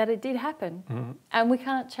truth is that it did happen, and we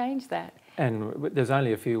can't change that. And there's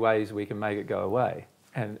only a few ways we can make it go away.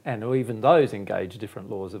 And even those engage different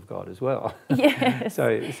laws of God as well. Yes.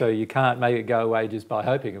 So you can't make it go away just by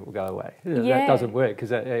hoping it will go away. Yeah. That doesn't work,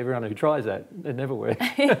 because everyone who tries that, it never works.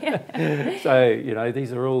 So, you know,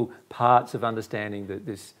 these are all parts of understanding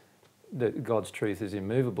that God's truth is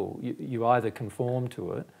immovable. You either conform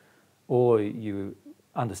to it, or you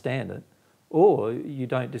understand it, or you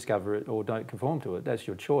don't discover it or don't conform to it. That's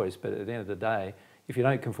your choice. But at the end of the day, if you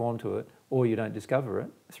don't conform to it or you don't discover it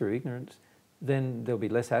through ignorance, then there'll be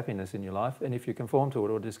less happiness in your life. And if you conform to it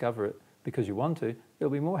or discover it because you want to,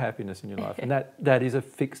 there'll be more happiness in your life. And that is a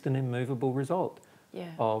fixed and immovable result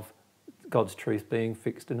of God's truth being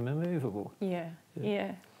fixed and immovable.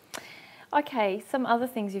 Yeah. Okay, some other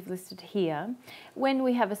things you've listed here. When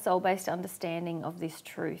we have a soul-based understanding of this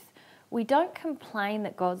truth, we don't complain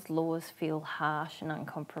that God's laws feel harsh and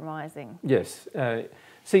uncompromising. Yes.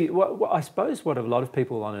 See, I suppose what a lot of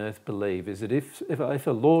people on earth believe is that if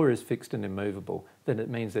a law is fixed and immovable, then it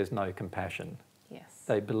means there's no compassion. Yes.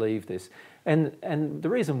 They believe this. And the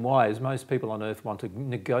reason why is most people on earth want to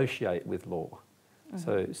negotiate with law.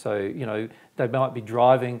 So you know, they might be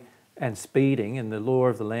driving and speeding, and the law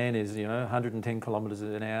of the land is, you know, 110 kilometres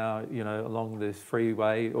an hour, you know, along this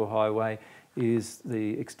freeway or highway is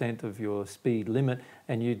the extent of your speed limit,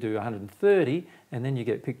 and you do 130, and then you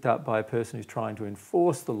get picked up by a person who's trying to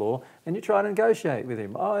enforce the law, and you try to negotiate with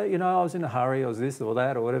him. Oh, you know, I was in a hurry, I was this or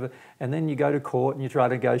that or whatever, and then you go to court and you try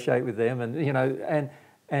to negotiate with them, and you know,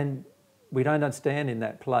 and we don't understand in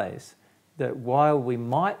that place that while we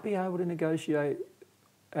might be able to negotiate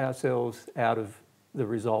ourselves out of the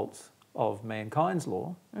results of mankind's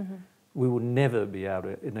law, we will never be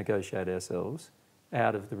able to negotiate ourselves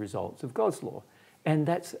out of the results of God's law. And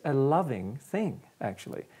that's a loving thing,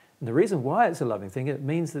 actually. And the reason why it's a loving thing, it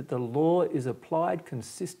means that the law is applied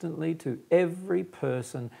consistently to every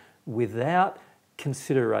person without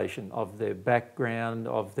consideration of their background,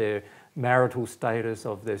 of their marital status,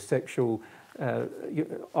 of their sexual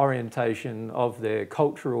orientation, of their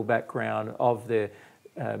cultural background, of their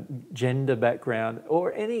gender background,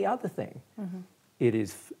 or any other thing. It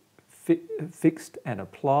is fixed and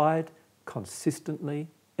applied consistently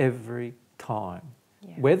every time.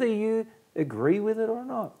 Whether you agree with it or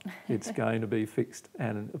not, it's going to be fixed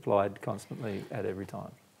and applied constantly at every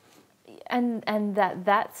time. And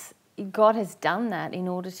that's God has done that in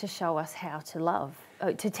order to show us how to love,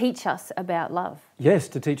 to teach us about love. Yes,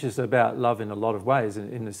 to teach us about love in a lot of ways,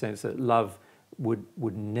 in the sense that love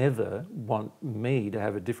would never want me to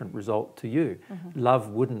have a different result to you. Love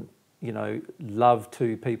wouldn't, you know, love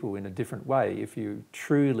two people in a different way. If you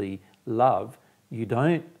truly love, you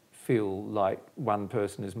don't feel like one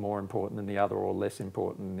person is more important than the other or less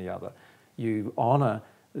important than the other. You honour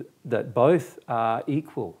that both are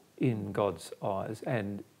equal in God's eyes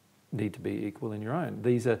and need to be equal in your own.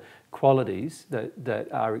 These are qualities that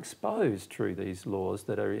are exposed through these laws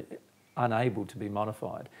that are unable to be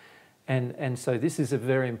modified. And so this is a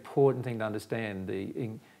very important thing to understand, the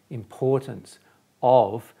importance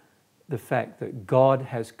of the fact that God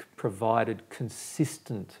has provided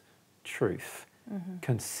consistent truth,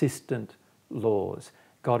 consistent laws.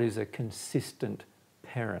 God is a consistent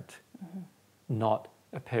parent, not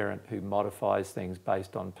a parent who modifies things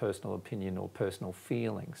based on personal opinion or personal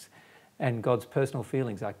feelings. And God's personal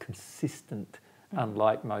feelings are consistent,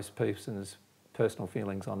 unlike most person's personal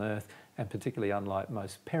feelings on earth, and particularly unlike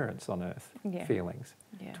most parents on earth feelings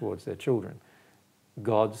towards their children.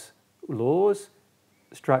 God's laws,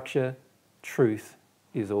 structure, truth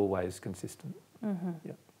is always consistent.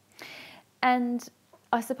 And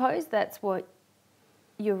I suppose that's what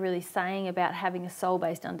you're really saying about having a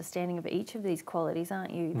soul-based understanding of each of these qualities,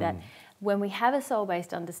 aren't you? That when we have a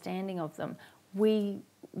soul-based understanding of them, we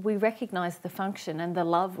recognise the function and the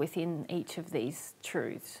love within each of these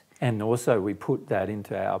truths. And also we put that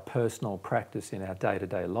into our personal practice in our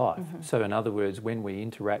day-to-day life. So in other words, when we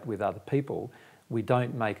interact with other people, we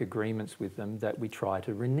don't make agreements with them that we try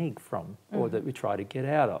to renege from or that we try to get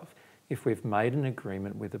out of. If we've made an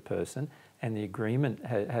agreement with a person and the agreement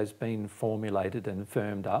has been formulated and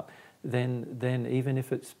firmed up, then even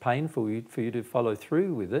if it's painful for you to follow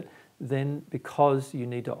through with it, then because you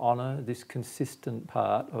need to honour this consistent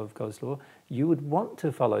part of God's law, you would want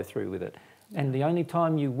to follow through with it. And the only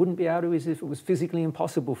time you wouldn't be able to is if it was physically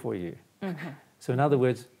impossible for you. So in other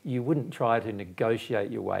words, you wouldn't try to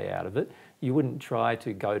negotiate your way out of it. You wouldn't try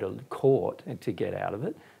to go to court to get out of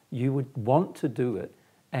it. You would want to do it,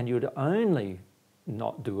 and you would only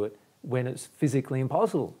not do it when it's physically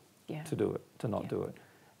impossible to do it, to not do it.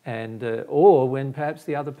 And or when perhaps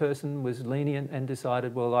the other person was lenient and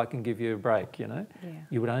decided, well, I can give you a break, you know.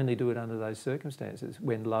 You would only do it under those circumstances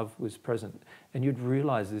when love was present. And you'd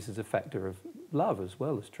realise this is a factor of love as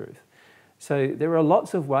well as truth. So there are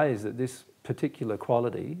lots of ways that this particular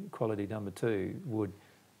quality number 2, would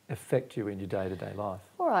affect you in your day-to-day life.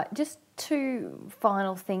 All right, just 2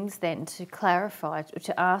 final things then to clarify,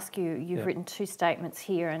 to ask you. You've written 2 statements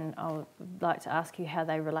here, and I would like to ask you how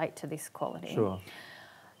they relate to this quality. Sure.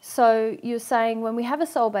 So you're saying when we have a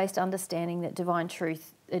soul-based understanding that divine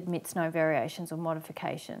truth admits no variations or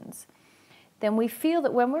modifications, then we feel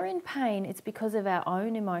that when we're in pain, it's because of our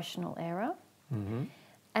own emotional error.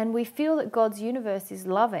 And we feel that God's universe is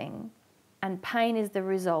loving, and pain is the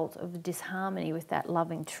result of disharmony with that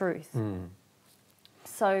loving truth.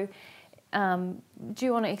 So do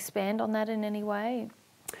you want to expand on that in any way?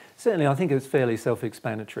 Certainly, I think it's fairly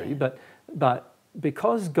self-explanatory, but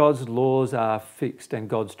because God's laws are fixed and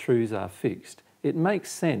God's truths are fixed, it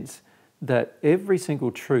makes sense that every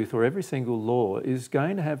single truth or every single law is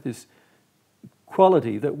going to have this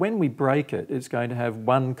quality that when we break it, it's going to have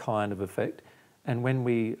one kind of effect, and when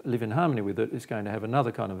we live in harmony with it, it's going to have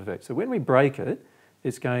another kind of effect. So when we break it,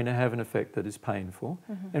 it's going to have an effect that is painful,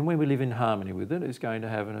 and when we live in harmony with it, it's going to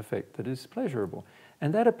have an effect that is pleasurable.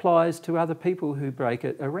 And that applies to other people who break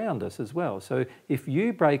it around us as well. So if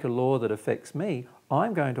you break a law that affects me,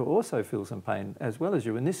 I'm going to also feel some pain as well as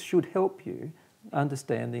you, and this should help you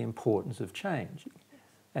understand the importance of change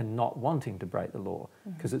and not wanting to break the law,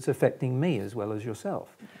 because it's affecting me as well as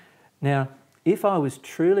yourself. Now, if I was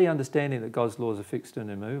truly understanding that God's laws are fixed and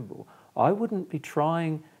immovable, I wouldn't be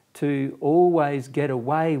trying to always get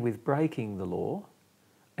away with breaking the law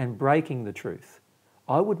and breaking the truth.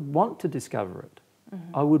 I would want to discover it.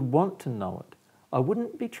 I would want to know it. I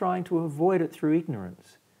wouldn't be trying to avoid it through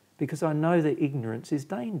ignorance, because I know that ignorance is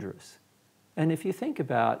dangerous. And if you think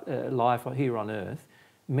about life here on earth,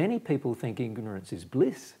 many people think ignorance is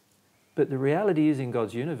bliss, but the reality is in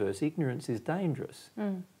God's universe, ignorance is dangerous.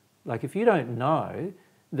 Like if you don't know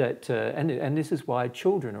that, and this is why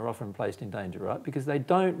children are often placed in danger, right? Because they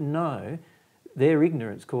don't know, their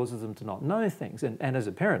ignorance causes them to not know things. And as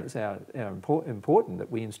a parent, it's important that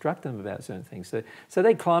we instruct them about certain things. So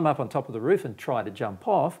they climb up on top of the roof and try to jump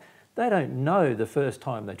off. They don't know the first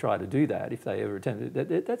time they try to do that, if they ever attempt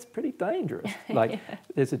it, that's pretty dangerous. Like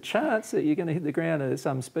there's a chance that you're going to hit the ground at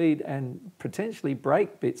some speed and potentially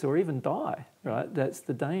break bits or even die, right? That's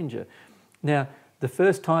the danger. Now, the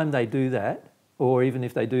first time they do that, or even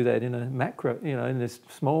if they do that in a macro, you know, in this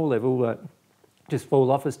small level, just fall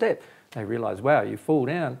off a step, they realise, wow, you fall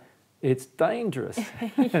down, it's dangerous.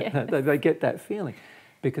 They get that feeling.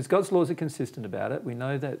 Because God's laws are consistent about it, we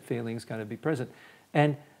know that feeling's going to be present.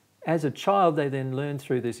 And as a child, they then learn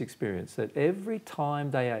through this experience that every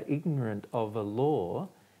time they are ignorant of a law,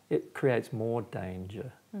 it creates more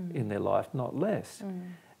danger in their life, not less.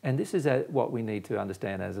 And this is what we need to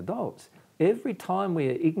understand as adults. Every time we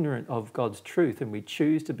are ignorant of God's truth and we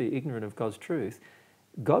choose to be ignorant of God's truth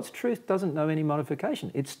doesn't know any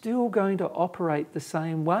modification. It's still going to operate the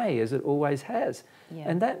same way as it always has.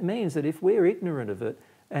 And that means that if we're ignorant of it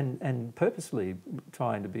and purposely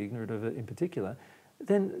trying to be ignorant of it in particular,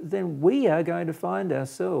 then we are going to find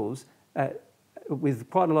ourselves with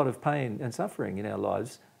quite a lot of pain and suffering in our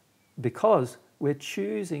lives because we're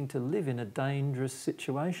choosing to live in a dangerous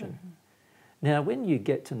situation. Now, when you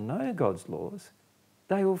get to know God's laws,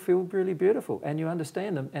 they will feel really beautiful and you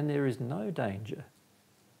understand them and there is no danger.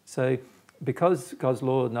 So because God's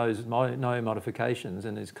law knows no modifications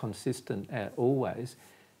and is consistent always,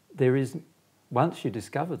 there is, once you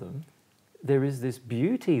discover them, there is this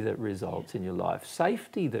beauty that results in your life,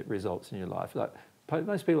 safety that results in your life. Like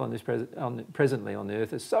most people presently on the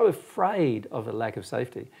earth are so afraid of a lack of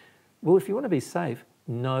safety. Well, if you want to be safe,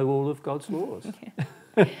 know all of God's laws.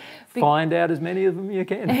 Find out as many of them you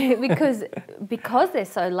can. because they're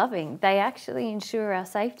so loving, they actually ensure our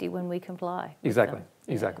safety when we comply. Exactly.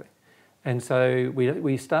 And so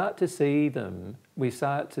we start to see them, we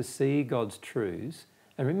start to see God's truths.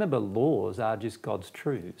 And remember, laws are just God's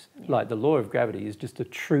truths. Like the law of gravity is just a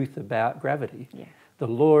truth about gravity. The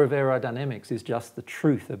law of aerodynamics is just the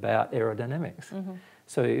truth about aerodynamics.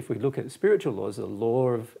 So if we look at spiritual laws, the law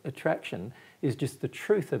of attraction is just the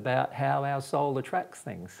truth about how our soul attracts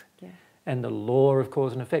things. And the law of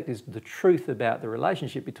cause and effect is the truth about the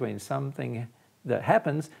relationship between something that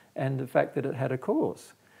happens and the fact that it had a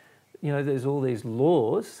cause. You know, there's all these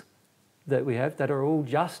laws that we have that are all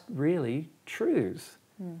just really truths.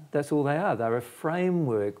 That's all they are. They're a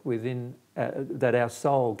framework within that our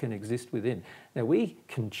soul can exist within. Now, we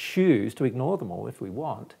can choose to ignore them all if we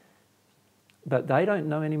want, but they don't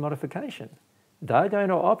know any modification. They're going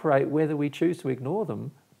to operate whether we choose to ignore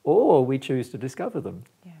them or we choose to discover them.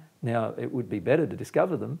 Yeah. Now, it would be better to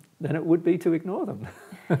discover them than it would be to ignore them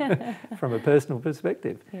from a personal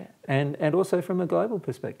perspective, yeah. and also from a global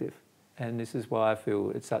perspective. And this is why I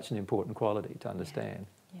feel it's such an important quality to understand.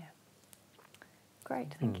 Yeah.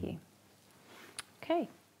 Great, thank you. Okay.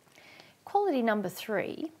 Quality number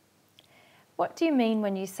 3. What do you mean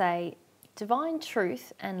when you say divine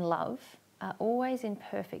truth and love are always in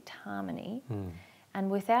perfect harmony,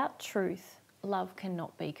 and without truth, love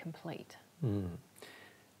cannot be complete?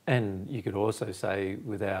 And you could also say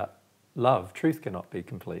without love, truth cannot be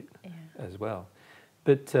complete as well.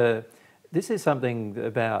 But this is something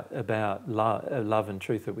about love and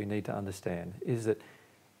truth that we need to understand, is that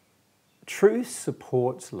truth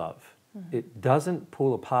supports love. It doesn't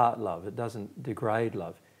pull apart love. It doesn't degrade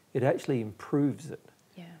love. It actually improves it.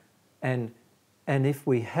 Yeah. And if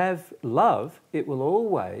we have love, it will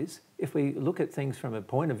always, if we look at things from a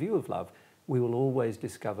point of view of love, we will always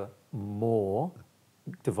discover more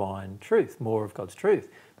divine truth, more of God's truth,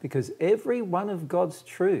 because every one of God's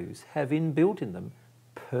truths have inbuilt in them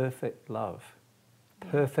perfect love,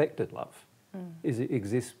 perfected love.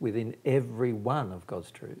 Exists within every one of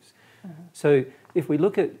God's truths. So if we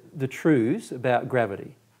look at the truths about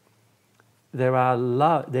gravity,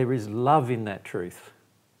 there is love in that truth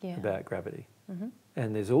about gravity.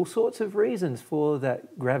 And there's all sorts of reasons for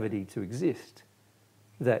that gravity to exist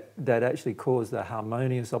that actually cause the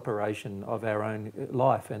harmonious operation of our own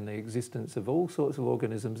life and the existence of all sorts of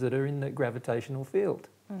organisms that are in that gravitational field.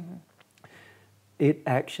 It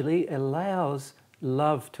actually allows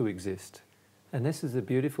love to exist. And this is the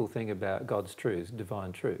beautiful thing about God's truth,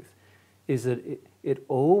 divine truth, is that it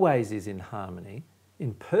always is in harmony,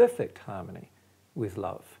 in perfect harmony with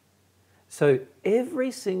love. So every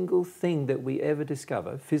single thing that we ever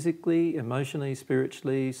discover, physically, emotionally,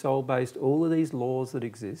 spiritually, soul-based, all of these laws that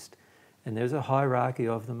exist, and there's a hierarchy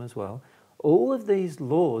of them as well, all of these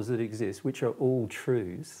laws that exist, which are all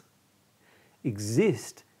truths,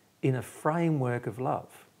 exist in a framework of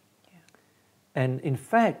love. And in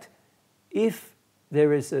fact, if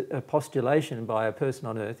there is a postulation by a person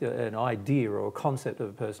on earth, an idea or a concept of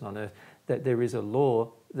a person on earth, that there is a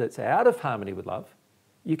law that's out of harmony with love,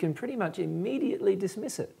 you can pretty much immediately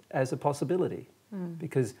dismiss it as a possibility,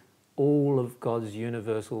 because all of God's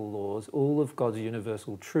universal laws, all of God's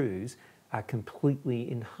universal truths are completely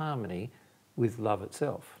in harmony with love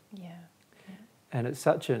itself. And it's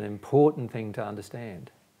such an important thing to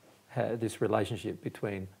understand, this relationship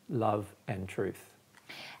between love and truth.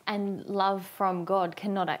 And love from God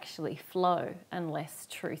cannot actually flow unless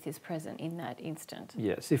truth is present in that instant.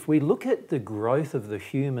 Yes, if we look at the growth of the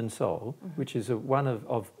human soul, which is one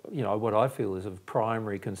of what I feel is of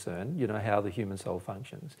primary concern, how the human soul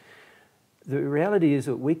functions. The reality is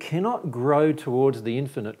that we cannot grow towards the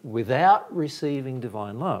infinite without receiving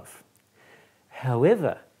divine love.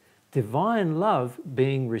 However, divine love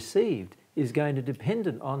being received is going to depend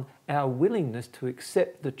on our willingness to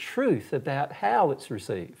accept the truth about how it's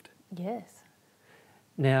received. Yes.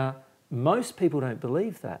 Now, most people don't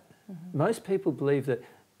believe that. Most people believe that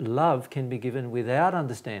love can be given without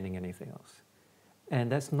understanding anything else. And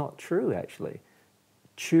that's not true, actually.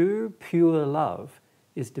 True, pure love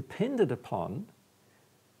is dependent upon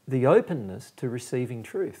the openness to receiving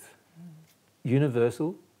truth.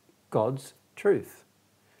 Universal, God's truth.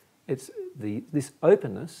 It's this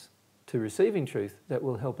openness to receiving truth that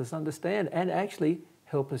will help us understand and actually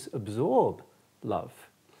help us absorb love.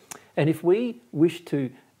 And if we wish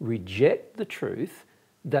to reject the truth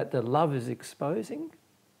that the love is exposing,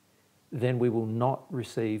 then we will not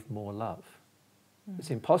receive more love.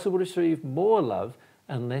 It's impossible to receive more love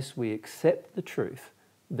unless we accept the truth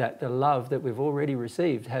that the love that we've already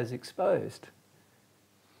received has exposed.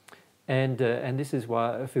 And this is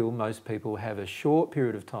why I feel most people have a short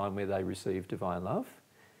period of time where they receive divine love,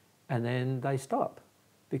 and then they stop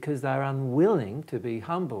because they're unwilling to be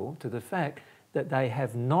humble to the fact that they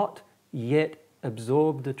have not yet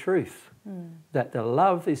absorbed the truth that the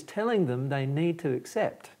love is telling them they need to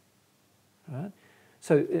accept. Right?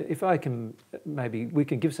 So if I can, maybe we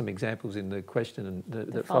can give some examples in the question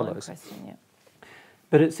that follows. Question,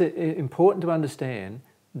 But it's important to understand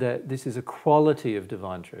that this is a quality of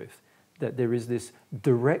divine truth, that there is this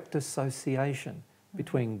direct association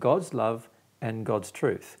between God's love and God's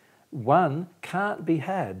truth. One can't be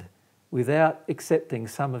had without accepting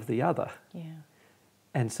some of the other.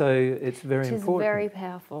 And so it's very important. Which is very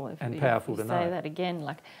powerful. If you say that again,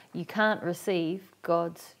 like you can't receive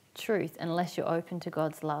God's truth unless you're open to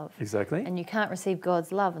God's love. Exactly. And you can't receive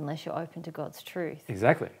God's love unless you're open to God's truth.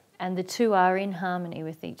 Exactly. And the two are in harmony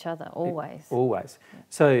with each other, always. Always. Yeah.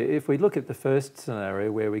 So if we look at the first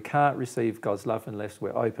scenario where we can't receive God's love unless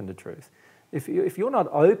we're open to truth, if you're not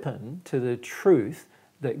open to the truth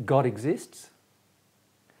that God exists,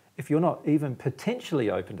 if you're not even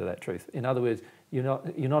potentially open to that truth, in other words, you're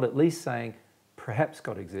not at least saying, perhaps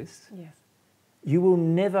God exists, yes, you will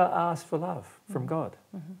never ask for love from God.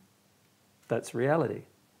 Mm-hmm. That's reality.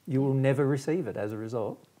 You will never receive it as a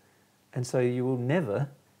result. And so you will never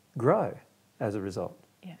grow as a result.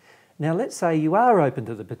 Yeah. Now let's say you are open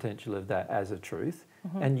to the potential of that as a truth,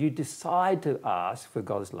 and you decide to ask for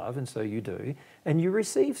God's love, and so you do, and you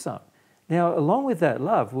receive some. Now along with that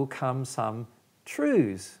love will come some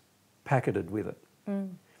truths packeted with it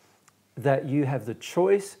that you have the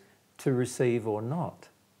choice to receive or not.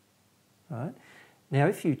 Right? Now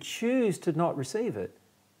if you choose to not receive it,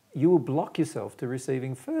 you will block yourself to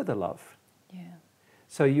receiving further love. Yeah.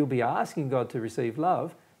 So you'll be asking God to receive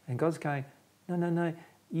love, and God's going, no,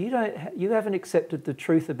 you haven't accepted the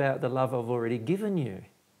truth about the love I've already given you.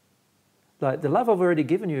 Like the love I've already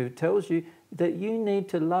given you tells you that you need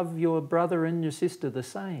to love your brother and your sister the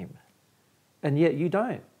same, and yet you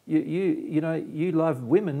don't. You love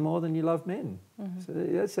women more than you love men. Mm-hmm. So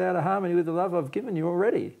that's out of harmony with the love I've given you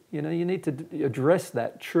already. You need to address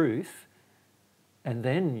that truth, and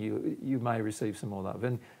then you may receive some more love.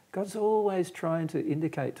 And God's always trying to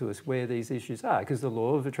indicate to us where these issues are, because the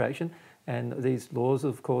law of attraction and these laws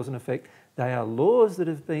of cause and effect, they are laws that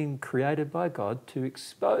have been created by God to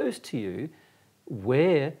expose to you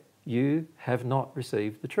where you have not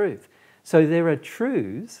received the truth. So there are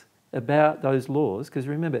truths about those laws, because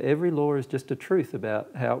remember, every law is just a truth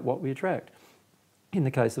about what we attract. In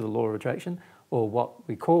the case of the law of attraction, or what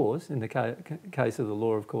we cause, in the case of the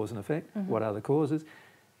law of cause and effect, what are the causes?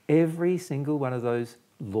 Every single one of those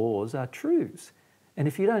laws are truths. And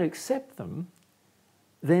if you don't accept them,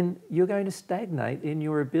 then you're going to stagnate in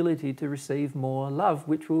your ability to receive more love,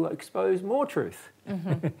 which will expose more truth.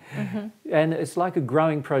 And it's like a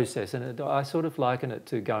growing process, and I sort of liken it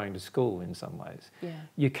to going to school in some ways. Yeah.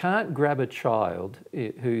 You can't grab a child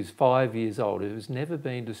who's 5 years old, who's never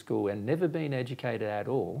been to school and never been educated at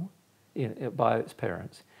all by its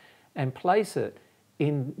parents, and place it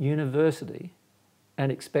in university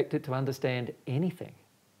and expect it to understand anything.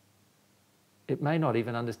 It may not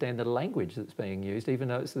even understand the language that's being used, even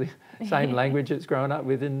though it's the same language it's grown up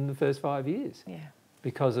with in the first 5 years,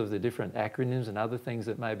 because of the different acronyms and other things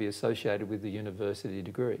that may be associated with the university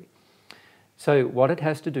degree. So what it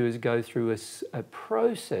has to do is go through a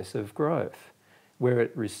process of growth where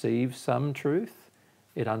it receives some truth,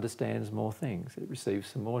 it understands more things, it receives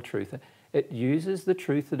some more truth. It uses the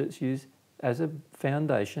truth that it's used as a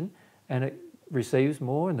foundation, and it receives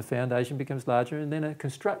more, and the foundation becomes larger, and then a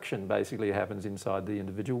construction basically happens inside the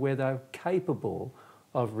individual where they're capable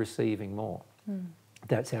of receiving more.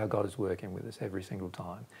 That's how God is working with us every single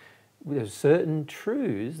time. There's certain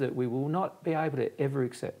truths that we will not be able to ever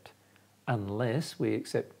accept unless we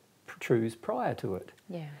accept truths prior to it.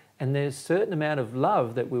 Yeah. And there's a certain amount of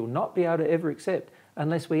love that we will not be able to ever accept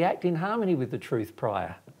unless we act in harmony with the truth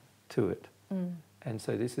prior to it. And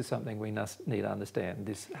so this is something we need to understand,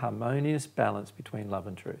 this harmonious balance between love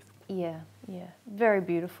and truth. Yeah, very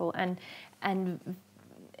beautiful. And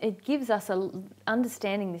it gives us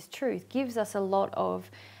understanding this truth gives us a lot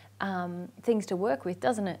of things to work with,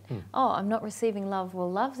 doesn't it? Oh, I'm not receiving love.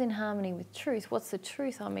 Well, love's in harmony with truth. What's the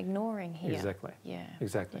truth I'm ignoring here? Exactly. Yeah.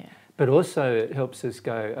 Exactly. Yeah. But also it helps us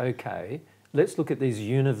go, okay, let's look at these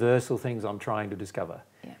universal things I'm trying to discover.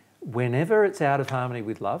 Yeah. Whenever it's out of harmony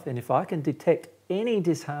with love, and if I can detect any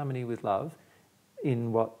disharmony with love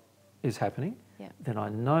in what is happening, then I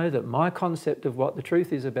know that my concept of what the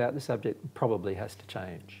truth is about the subject probably has to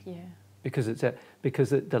change. Yeah. Because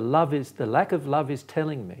the lack of love is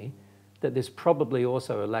telling me that there's probably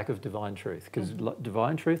also a lack of divine truth, because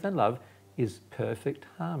divine truth and love is perfect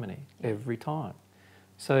harmony every time.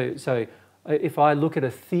 So if I look at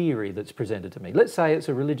a theory that's presented to me, let's say it's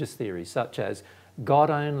a religious theory such as God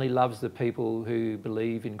only loves the people who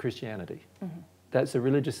believe in Christianity. That's a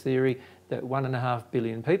religious theory that 1.5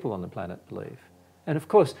 billion people on the planet believe. And of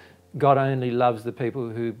course, God only loves the people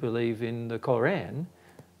who believe in the Quran.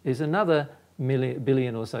 There's another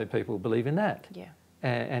billion or so people believe in that. Yeah.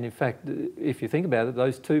 And in fact, if you think about it,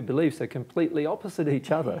 those two beliefs are completely opposite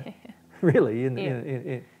each other, really,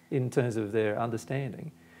 in terms of their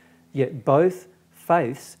understanding. Yet both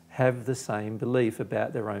faiths have the same belief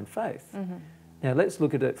about their own faith. Now let's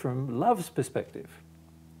look at it from love's perspective.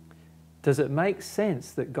 Does it make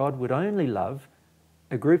sense that God would only love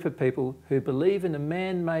a group of people who believe in a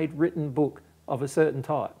man-made written book of a certain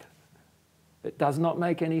type? It does not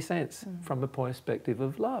make any sense from a perspective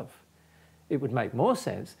of love. It would make more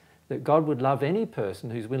sense that God would love any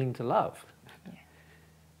person who's willing to love. Yeah.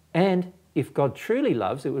 And if God truly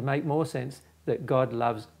loves, it would make more sense that God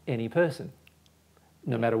loves any person,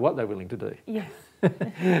 no matter what they're willing to do. Yes.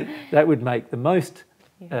 That would make the most,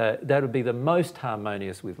 that would be the most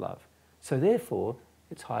harmonious with love. So therefore,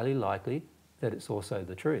 it's highly likely that it's also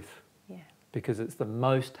the truth. Yeah. Because it's the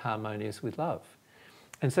most harmonious with love.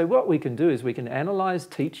 And so what we can do is we can analyse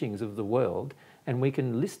teachings of the world, and we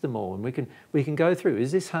can list them all, and we can go through,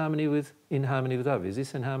 is this in harmony with love? Is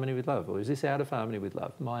this in harmony with love? Or is this out of harmony with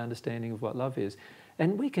love? My understanding of what love is.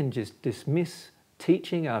 And we can just dismiss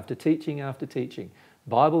teaching after teaching after teaching,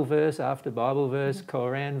 Bible verse after Bible verse,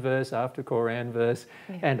 Quran verse after Quran verse,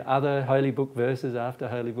 and other holy book verses after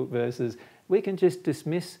holy book verses. We can just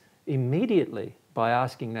dismiss immediately by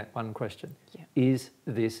asking that one question. Yeah. Is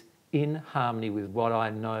this in harmony with what I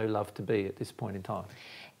know love to be at this point in time?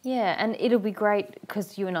 Yeah, and it'll be great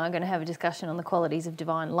because you and I are going to have a discussion on the qualities of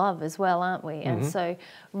divine love as well, aren't we? And so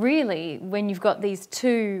really, when you've got these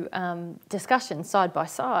two discussions side by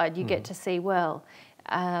side, you get to see, well,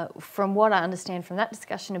 from what I understand from that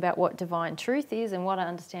discussion about what divine truth is and what I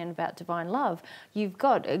understand about divine love, you've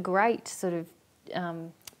got a great sort of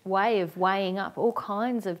way of weighing up all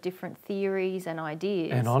kinds of different theories and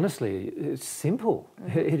ideas. And honestly, it's simple.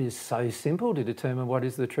 It is so simple to determine what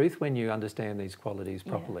is the truth when you understand these qualities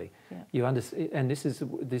properly. Yeah. Yeah. You understand, and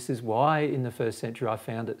this is why in the first century I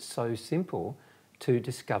found it so simple to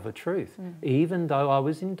discover truth, even though I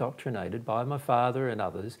was indoctrinated by my father and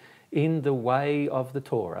others in the way of the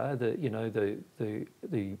Torah,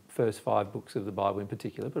 the first 5 books of the Bible in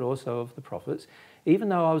particular, but also of the prophets. Even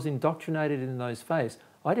though I was indoctrinated in those faiths,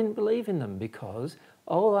 I didn't believe in them because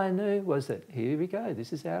all I knew was that, here we go,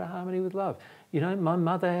 this is out of harmony with love. You know, my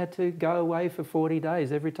mother had to go away for 40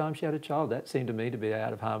 days every time she had a child. That seemed to me to be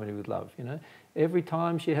out of harmony with love, you know. Every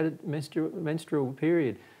time she had a menstrual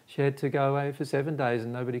period, she had to go away for 7 days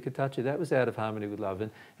and nobody could touch her. That was out of harmony with love,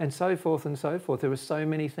 and so forth and so forth. There were so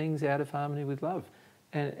many things out of harmony with love.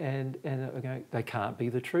 And they can't be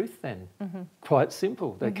the truth then. Quite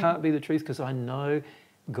simple. They can't be the truth because I know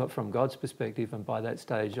from God's perspective, and by that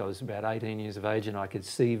stage I was about 18 years of age, and I could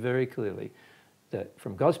see very clearly that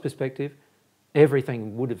from God's perspective,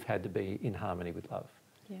 everything would have had to be in harmony with love.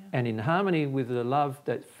 Yeah. And in harmony with the love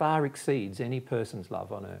that far exceeds any person's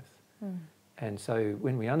love on earth. And so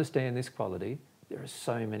when we understand this quality, there are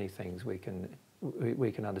so many things we can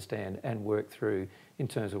understand and work through in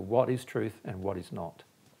terms of what is truth and what is not.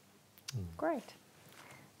 Great.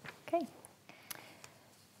 Okay.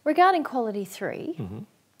 Regarding quality 3,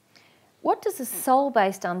 what does a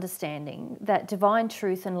soul-based understanding that divine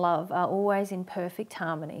truth and love are always in perfect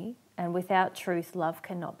harmony, and without truth, love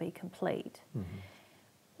cannot be complete?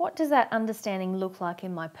 What does that understanding look like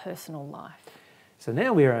in my personal life? So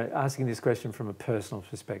now we are asking this question from a personal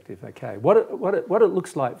perspective. Okay, what it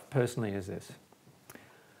looks like personally is this.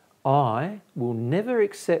 I will never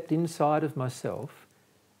accept inside of myself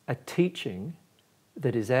a teaching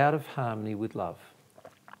that is out of harmony with love.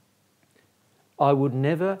 I would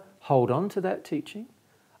never hold on to that teaching.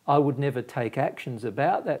 I would never take actions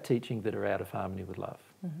about that teaching that are out of harmony with love.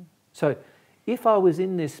 So if I was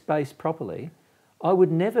in this space properly, I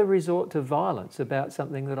would never resort to violence about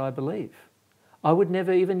something that I believe. I would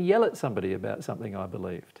never even yell at somebody about something I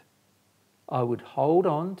believed. I would hold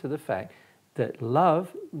on to the fact that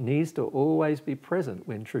love needs to always be present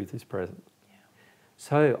when truth is present. Yeah.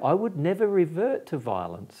 So I would never revert to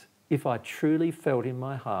violence if I truly felt in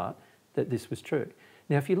my heart that this was true.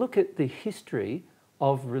 Now, if you look at the history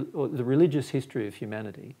of, or the religious history of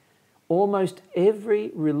humanity, almost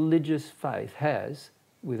every religious faith has,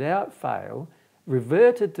 without fail,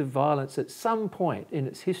 reverted to violence at some point in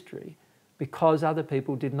its history because other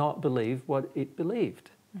people did not believe what it believed,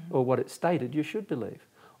 or what it stated you should believe,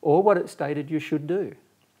 or what it stated you should do.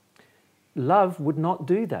 Love would not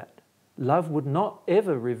do that. Love would not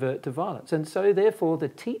ever revert to violence. And so therefore the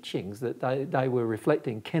teachings that they were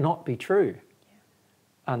reflecting cannot be true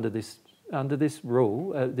under this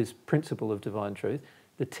rule, this principle of divine truth.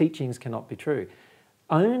 The teachings cannot be true.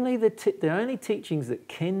 Only the only teachings that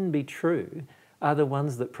can be true are the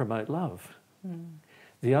ones that promote love.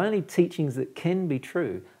 The only teachings that can be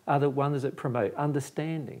true are the ones that promote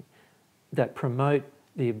understanding, that promote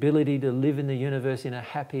the ability to live in the universe in a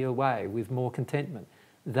happier way with more contentment.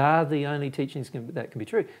 They're the only teachings that can be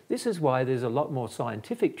true. This is why there's a lot more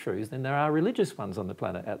scientific truths than there are religious ones on the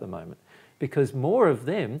planet at the moment, because more of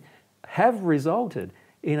them have resulted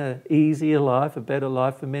in an easier life, a better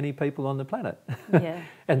life for many people on the planet. Yeah.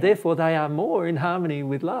 And therefore they are more in harmony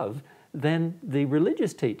with love than the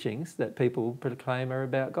religious teachings that people proclaim are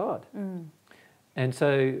about God. And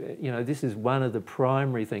so, you know, this is one of the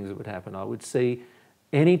primary things that would happen. I would see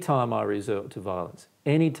any time I resort to violence,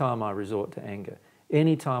 any time I resort to anger,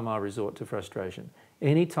 any time I resort to frustration,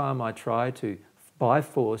 any time I try to, by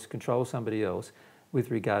force, control somebody else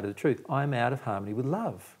with regard to the truth, I'm out of harmony with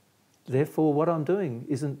love. Therefore, what I'm doing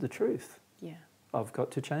isn't the truth. Yeah. I've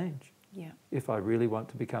got to change if I really want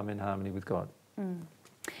to become in harmony with God.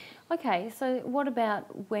 Okay, so what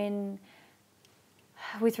about when,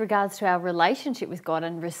 with regards to our relationship with God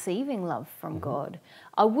and receiving love from God,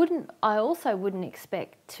 I also wouldn't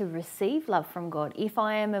expect to receive love from God if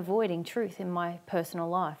I am avoiding truth in my personal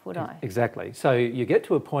life, would I? Exactly. So you get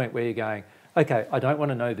to a point where you're going, okay, I don't want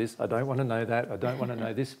to know this, I don't want to know that, I don't want to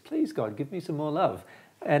know this. Please, God, give me some more love.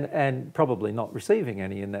 And probably not receiving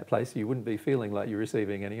any in that place. You wouldn't be feeling like you're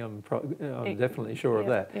receiving any. I'm definitely sure of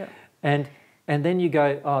that. Yeah. And then you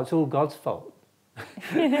go, oh, it's all God's fault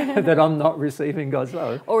that I'm not receiving God's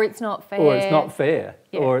love. Or it's not fair. Or it's not fair.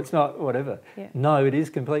 Yeah. Or it's not whatever. Yeah. No, it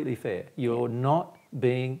is completely fair. You're not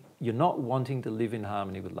wanting to live in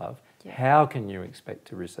harmony with love. Yeah. How can you expect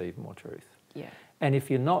to receive more truth? Yeah. And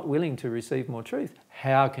if you're not willing to receive more truth,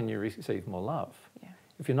 how can you receive more love? Yeah.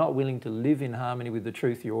 If you're not willing to live in harmony with the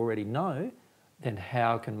truth you already know, then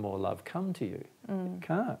how can more love come to you? It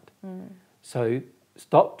can't. So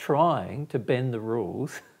stop trying to bend the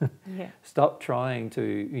rules. Stop trying to,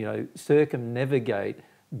 you know, circumnavigate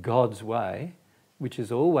God's way, which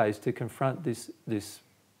is always to confront this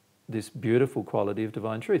beautiful quality of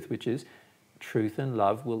divine truth, which is truth and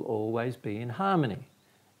love will always be in harmony.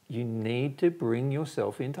 You need to bring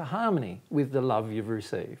yourself into harmony with the love you've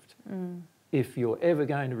received if you're ever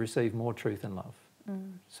going to receive more truth and love.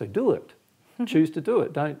 So do it. Choose to do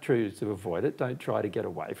it. Don't choose to avoid it. Don't try to get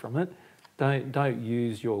away from it. Don't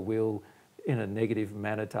use your will in a negative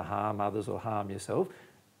manner to harm others or harm yourself.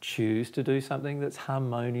 Choose to do something that's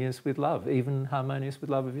harmonious with love, even harmonious with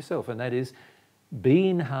love of yourself, and that is be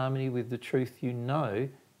in harmony with the truth you know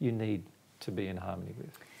you need to be in harmony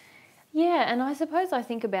with. Yeah, and I suppose I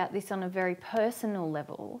think about this on a very personal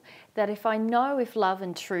level, that if I know if love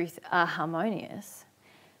and truth are harmonious,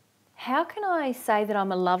 how can I say that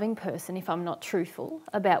I'm a loving person if I'm not truthful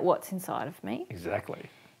about what's inside of me? Exactly.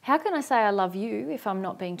 How can I say I love you if I'm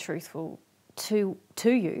not being truthful to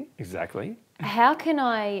you? Exactly. How can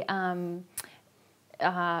I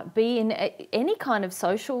be in any kind of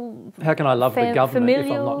social... How can I love the government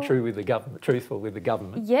familial, if I'm not truthful with the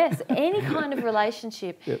government? Yes, any kind of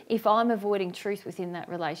relationship, if I'm avoiding truth within that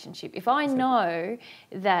relationship. If I know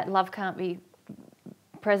that love can't be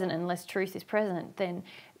present unless truth is present, then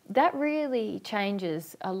that really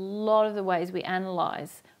changes a lot of the ways we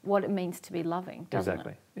analyse what it means to be loving, doesn't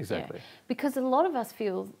it? Exactly. Yeah. Because a lot of us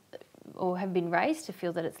feel, or have been raised to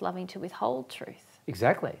feel, that it's loving to withhold truth.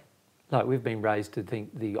 Exactly. Like we've been raised to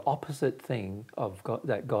think the opposite thing of God,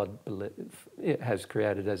 that God has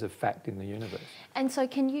created as a fact in the universe. And so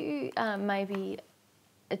can you maybe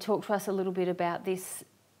talk to us a little bit about this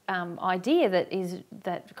idea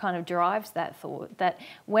that kind of drives that thought, that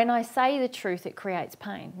when I say the truth it creates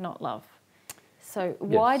pain, not love. So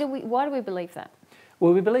why do we believe that?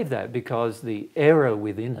 Well, we believe that because the error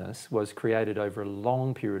within us was created over a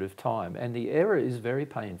long period of time, and the error is very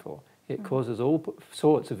painful. It causes all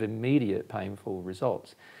sorts of immediate painful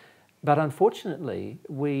results. But unfortunately,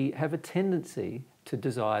 we have a tendency to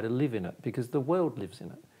desire to live in it because the world lives in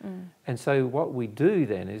it. And so what we do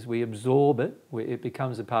then is we absorb it, it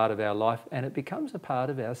becomes a part of our life, and it becomes a part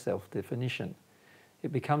of our self-definition.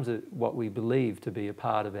 It becomes what we believe to be a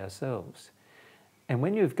part of ourselves. And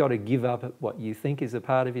when you've got to give up what you think is a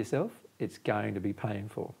part of yourself, it's going to be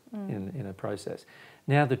painful in a process.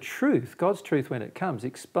 Now the truth, God's truth when it comes,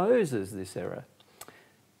 exposes this error.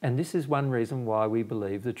 And this is one reason why we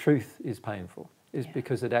believe the truth is painful, is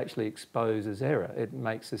because it actually exposes error. It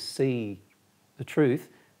makes us see the truth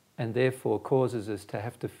and therefore causes us to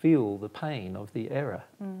have to feel the pain of the error.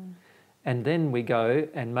 And then we go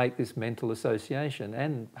and make this mental association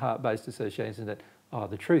and heart-based association that, oh,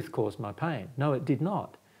 the truth caused my pain. No, it did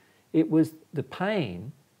not. It was the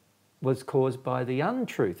pain was caused by the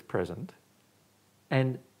untruth present.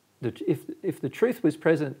 And if the truth was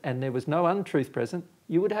present and there was no untruth present,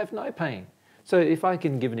 you would have no pain. So if I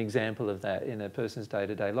can give an example of that in a person's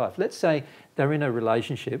day-to-day life. Let's say they're in a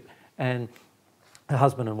relationship, and a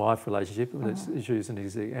husband and wife relationship, let's use as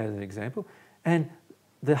an example, and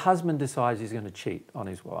the husband decides he's going to cheat on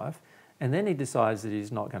his wife, and then he decides that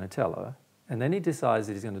he's not going to tell her, and then he decides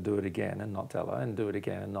that he's going to do it again and not tell her, and do it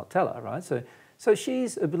again and not tell her, right? So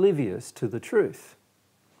she's oblivious to the truth.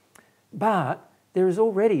 But there is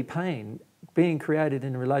already pain being created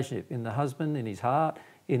in a relationship, in the husband, in his heart,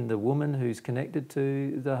 in the woman who's connected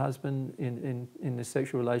to the husband in the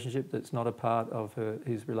sexual relationship that's not a part of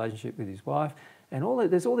his relationship with his wife. And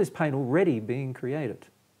there's all this pain already being created,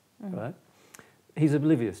 right? He's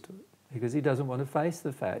oblivious to it because he doesn't want to face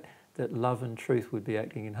the fact that love and truth would be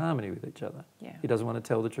acting in harmony with each other. Yeah. He doesn't want to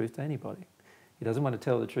tell the truth to anybody. He doesn't want to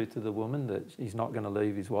tell the truth to the woman that he's not going to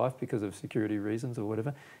leave his wife because of security reasons or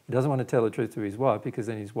whatever. He doesn't want to tell the truth to his wife because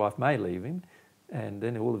then his wife may leave him, and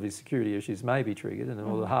then all of his security issues may be triggered, and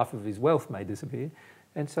all half of his wealth may disappear.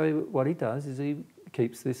 And so what he does is he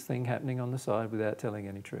keeps this thing happening on the side without telling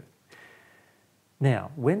any truth.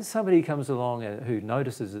 Now, when somebody comes along who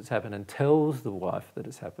notices it's happened and tells the wife that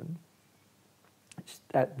it's happened,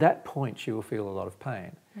 at that point she will feel a lot of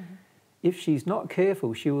pain. If she's not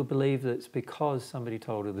careful, she will believe that it's because somebody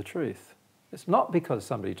told her the truth. It's not because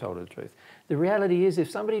somebody told her the truth. The reality is, if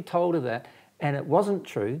somebody told her that and it wasn't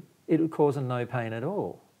true, it would cause her no pain at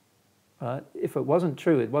all. Right? If it wasn't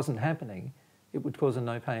true, it wasn't happening, it would cause her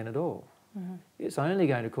no pain at all. It's only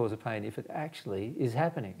going to cause her pain if it actually is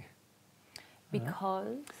happening. Because?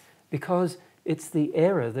 Right? Because it's the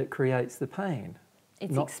error that creates the pain.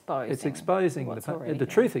 It's exposing. It's exposing the pain. The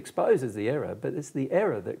truth exposes the error, but it's the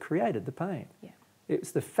error that created the pain. Yeah. It's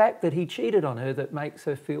the fact that he cheated on her that makes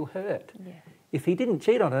her feel hurt. Yeah. If he didn't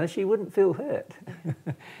cheat on her, she wouldn't feel hurt.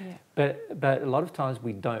 Yeah. But a lot of times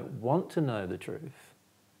we don't want to know the truth.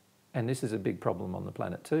 And this is a big problem on the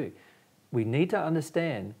planet too. We need to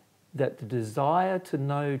understand that the desire to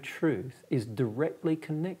know truth is directly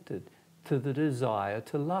connected to the desire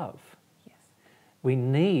to love. Yes. We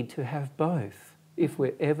need to have both if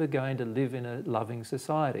we're ever going to live in a loving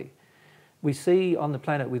society. We see on the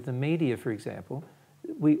planet with the media, for example,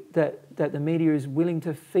 that the media is willing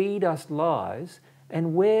to feed us lies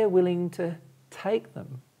and we're willing to take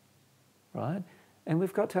them, right? And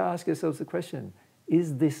we've got to ask ourselves the question,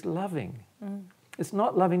 is this loving? It's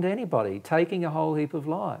not loving to anybody. Taking a whole heap of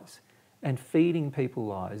lies and feeding people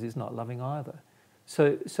lies is not loving either.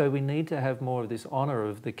 So we need to have more of this honour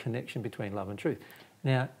of the connection between love and truth.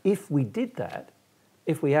 Now, if we did that,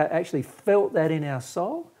 if we actually felt that in our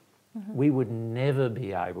soul, we would never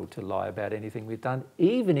be able to lie about anything we've done,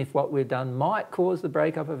 even if what we've done might cause the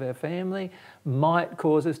breakup of our family, might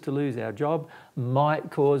cause us to lose our job, might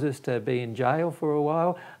cause us to be in jail for a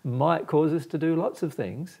while, might cause us to do lots of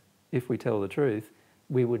things. If we tell the truth,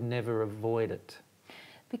 we would never avoid it.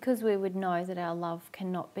 Because we would know that our love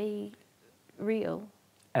cannot be real.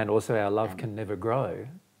 And also our love can never grow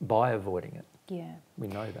by avoiding it. Yeah. We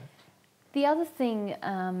know that. The other thing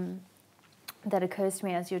that occurs to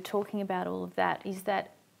me as you're talking about all of that is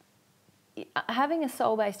that having a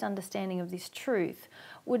soul-based understanding of this truth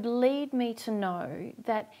would lead me to know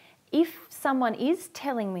that if someone is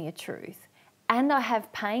telling me a truth and I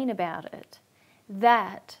have pain about it,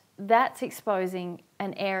 that's exposing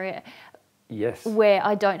an area where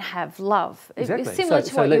I don't have love. Exactly. It's similar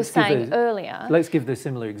to what you were saying earlier. Let's give the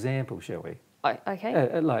similar example, shall we?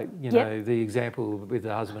 Okay. Like, you know, the example with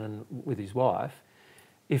the husband and with his wife.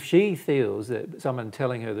 If she feels that someone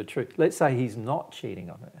telling her the truth, let's say he's not cheating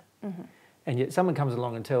on her, and yet someone comes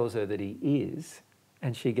along and tells her that he is,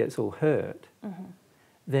 and she gets all hurt,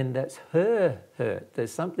 then that's her hurt.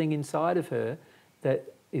 There's something inside of her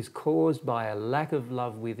that is caused by a lack of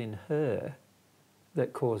love within her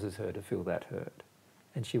that causes her to feel that hurt.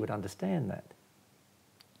 And she would understand that.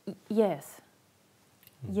 Yes.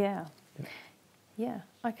 Yeah. Yeah,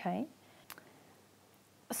 okay.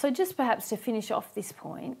 So just perhaps to finish off this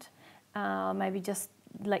point, maybe just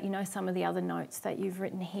let you know some of the other notes that you've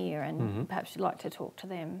written here and perhaps you'd like to talk to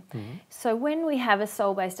them. So when we have a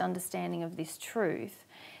soul-based understanding of this truth,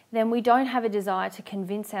 then we don't have a desire to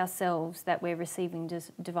convince ourselves that we're receiving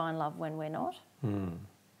divine love when we're not.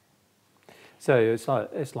 So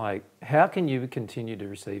it's like, how can you continue to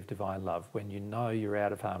receive divine love when you know you're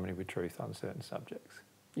out of harmony with truth on certain subjects?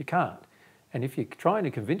 You can't. And if you're trying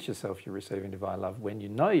to convince yourself you're receiving divine love when you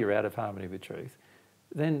know you're out of harmony with truth,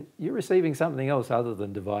 then you're receiving something else other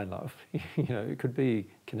than divine love. You know, it could be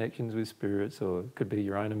connections with spirits, or it could be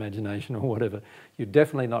your own imagination or whatever. You're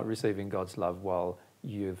definitely not receiving God's love while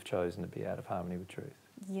you've chosen to be out of harmony with truth.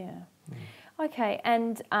 Yeah. Okay,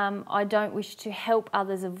 and I don't wish to help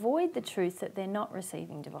others avoid the truth that they're not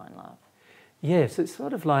receiving divine love. Yes, it's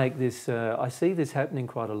sort of like this, I see this happening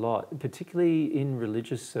quite a lot, particularly in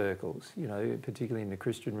religious circles, you know, particularly in the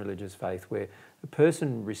Christian religious faith, where a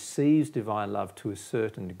person receives divine love to a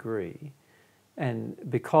certain degree, and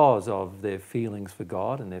because of their feelings for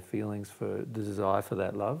God and their feelings for the desire for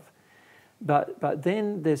that love. But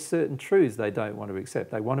then there's certain truths they don't want to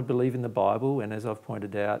accept. They want to believe in the Bible, and as I've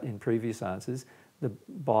pointed out in previous answers, the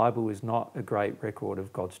Bible is not a great record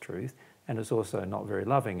of God's truth, and it's also not very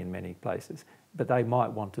loving in many places. But they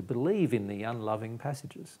might want to believe in the unloving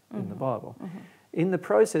passages in the Bible. In the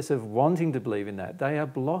process of wanting to believe in that, they are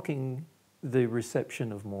blocking the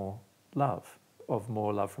reception of more love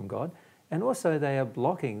from God, and also they are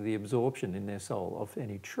blocking the absorption in their soul of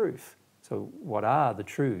any truth. So what are the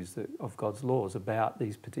truths of God's laws about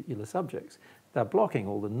these particular subjects? They're blocking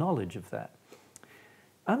all the knowledge of that.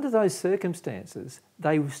 Under those circumstances,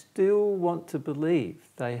 they still want to believe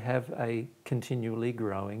they have a continually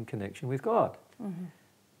growing connection with God.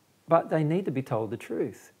 But they need to be told the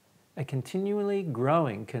truth. A continually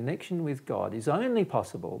growing connection with God is only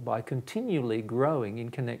possible by continually growing in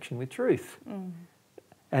connection with truth.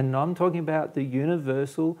 And I'm talking about the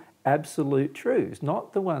universal, absolute truths,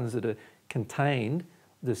 not the ones that are contained,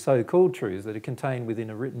 the so-called truths that are contained within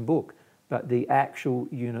a written book, but the actual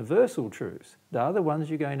universal truths. They're the ones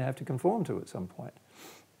you're going to have to conform to at some point.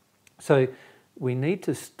 So we need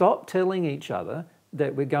to stop telling each other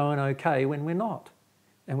that we're going okay when we're not.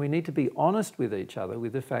 And we need to be honest with each other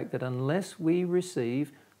with the fact that unless we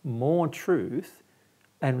receive more truth,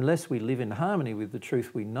 unless we live in harmony with the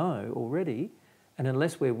truth we know already, and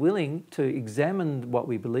unless we're willing to examine what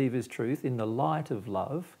we believe is truth in the light of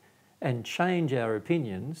love and change our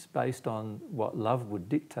opinions based on what love would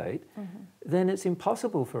dictate, then it's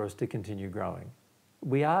impossible for us to continue growing.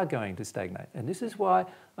 We are going to stagnate. And this is why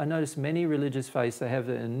I notice many religious faiths, they have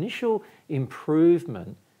an initial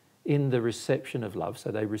improvement in the reception of love.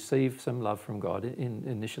 So they receive some love from God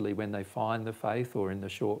initially when they find the faith or in the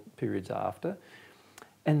short periods after.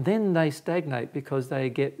 And then they stagnate because they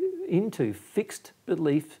get into fixed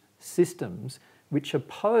belief systems which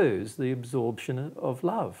oppose the absorption of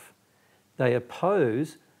love. They're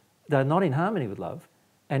not in harmony with love.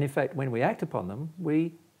 And in fact, when we act upon them,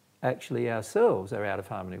 we actually ourselves are out of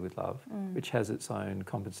harmony with love, which has its own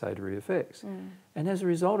compensatory effects. And as a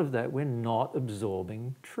result of that, we're not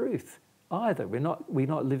absorbing truth either. We're not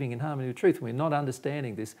living in harmony with truth. We're not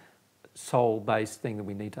understanding this soul-based thing that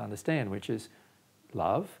we need to understand, which is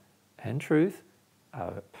love and truth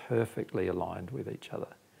are perfectly aligned with each other.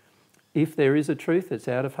 If there is a truth that's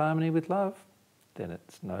out of harmony with love, then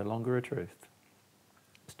it's no longer a truth.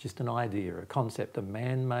 It's just an idea, a concept, a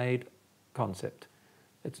man-made concept.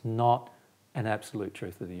 It's not an absolute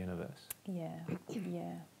truth of the universe. Yeah.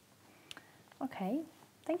 Okay,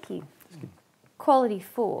 thank you. Quality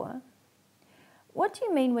 4. What do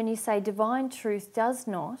you mean when you say divine truth does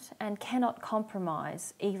not and cannot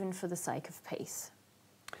compromise even for the sake of peace?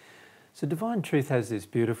 So divine truth has this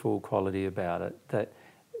beautiful quality about it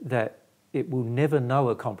that it will never know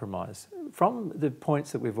a compromise. From the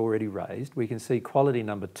points that we've already raised, we can see quality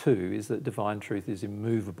number 2 is that divine truth is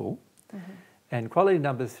immovable. And quality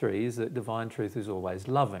number 3 is that divine truth is always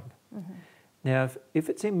loving. Now, if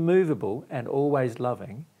it's immovable and always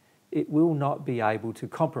loving, it will not be able to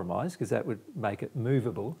compromise because that would make it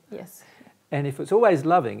movable. Yes. And if it's always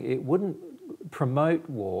loving, it wouldn't promote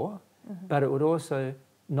war, but it would also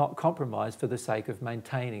not compromise for the sake of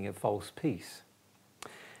maintaining a false peace.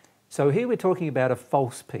 So here we're talking about a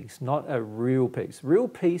false peace, not a real peace. Real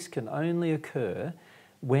peace can only occur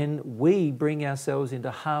when we bring ourselves into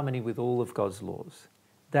harmony with all of God's laws.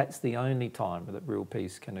 That's the only time that real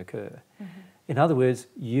peace can occur. In other words,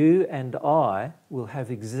 you and I will have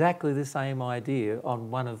exactly the same idea on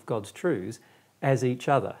one of God's truths as each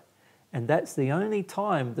other. And that's the only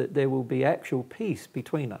time that there will be actual peace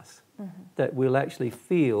between us, that we'll actually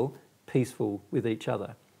feel peaceful with each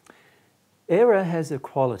other. Error has a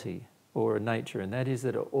quality or a nature, and that is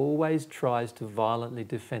that it always tries to violently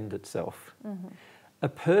defend itself. A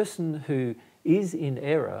person who is in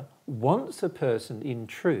error wants a person in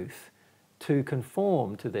truth to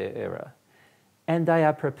conform to their error, and they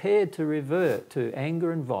are prepared to revert to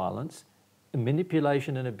anger and violence,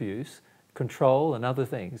 manipulation and abuse, control and other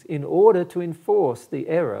things in order to enforce the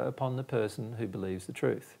error upon the person who believes the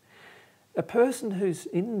truth. A person who's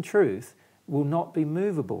in truth will not be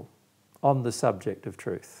movable on the subject of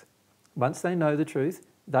truth. Once they know the truth,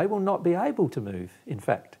 they will not be able to move, in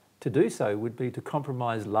fact. To do so would be to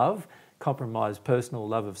compromise love, compromise personal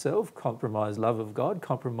love of self, compromise love of God,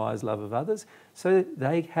 compromise love of others. So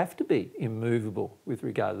they have to be immovable with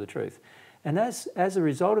regard to the truth. And as a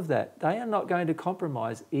result of that, they are not going to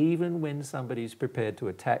compromise even when somebody is prepared to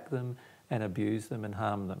attack them and abuse them and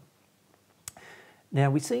harm them. Now,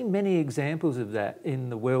 we see many examples of that in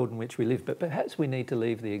the world in which we live, but perhaps we need to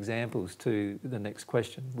leave the examples to the next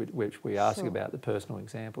question, which we ask about the personal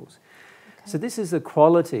examples. Okay. So this is the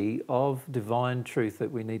quality of divine truth that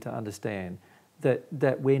we need to understand,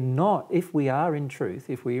 that we're not, if we are in truth,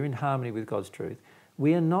 if we are in harmony with God's truth,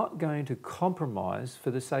 We are not going to compromise for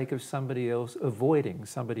the sake of somebody else avoiding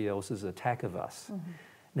somebody else's attack of us. Mm-hmm.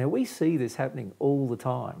 Now, we see this happening all the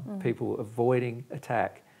time, people avoiding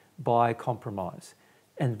attack by compromise.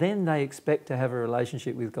 And then they expect to have a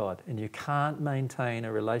relationship with God. And you can't maintain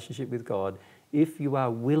a relationship with God if you are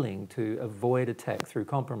willing to avoid attack through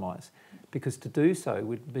compromise. Because to do so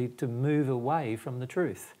would be to move away from the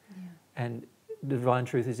truth. Yeah. And divine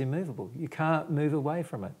truth is immovable. You can't move away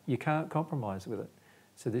from it. You can't compromise with it.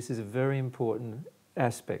 So this is a very important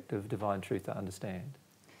aspect of divine truth to understand.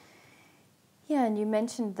 Yeah, and you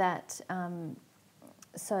mentioned that,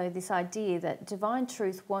 so this idea that divine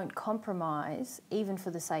truth won't compromise even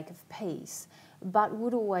for the sake of peace, but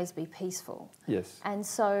would always be peaceful. Yes. And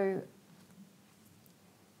so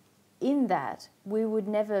in that, we would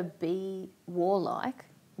never be warlike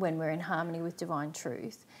when we're in harmony with divine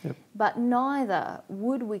truth, yep. But neither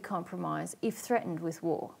would we compromise if threatened with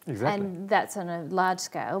war. Exactly. And that's on a large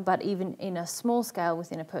scale, but even in a small scale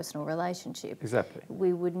within a personal relationship. Exactly.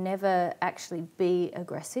 We would never actually be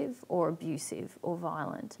aggressive or abusive or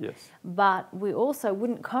violent. Yes. But we also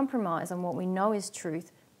wouldn't compromise on what we know is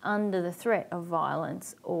truth under the threat of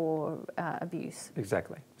violence or abuse.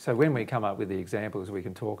 Exactly. So when we come up with the examples, we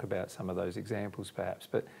can talk about some of those examples perhaps,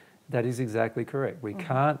 but that is exactly correct. We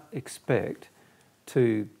can't expect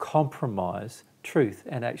to compromise truth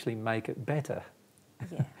and actually make it better.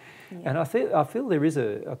 Yeah. Yeah. And I feel there is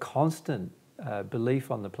a constant belief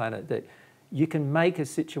on the planet that you can make a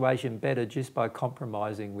situation better just by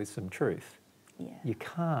compromising with some truth. Yeah. You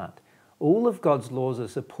can't. All of God's laws are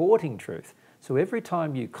supporting truth. So every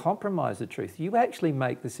time you compromise the truth, you actually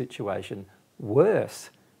make the situation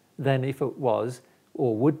worse than if it was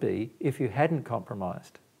or would be if you hadn't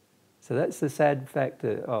compromised. So that's the sad fact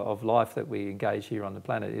of life that we engage here on the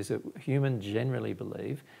planet, is that humans generally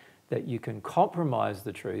believe that you can compromise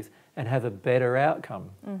the truth and have a better outcome.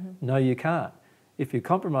 Mm-hmm. No, you can't. If you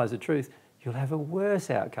compromise the truth, you'll have a worse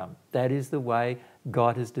outcome. That is the way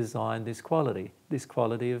God has designed this quality. This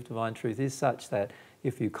quality of divine truth is such that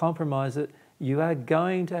if you compromise it, you are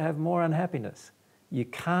going to have more unhappiness. You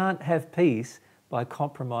can't have peace by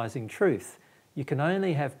compromising truth. You can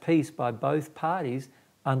only have peace by both parties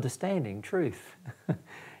understanding truth.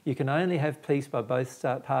 You can only have peace by both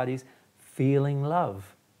parties feeling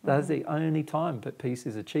love. That's the only time that peace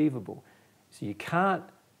is achievable. So you can't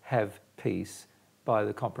have peace by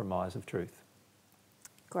the compromise of truth.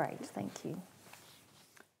 Great, thank you.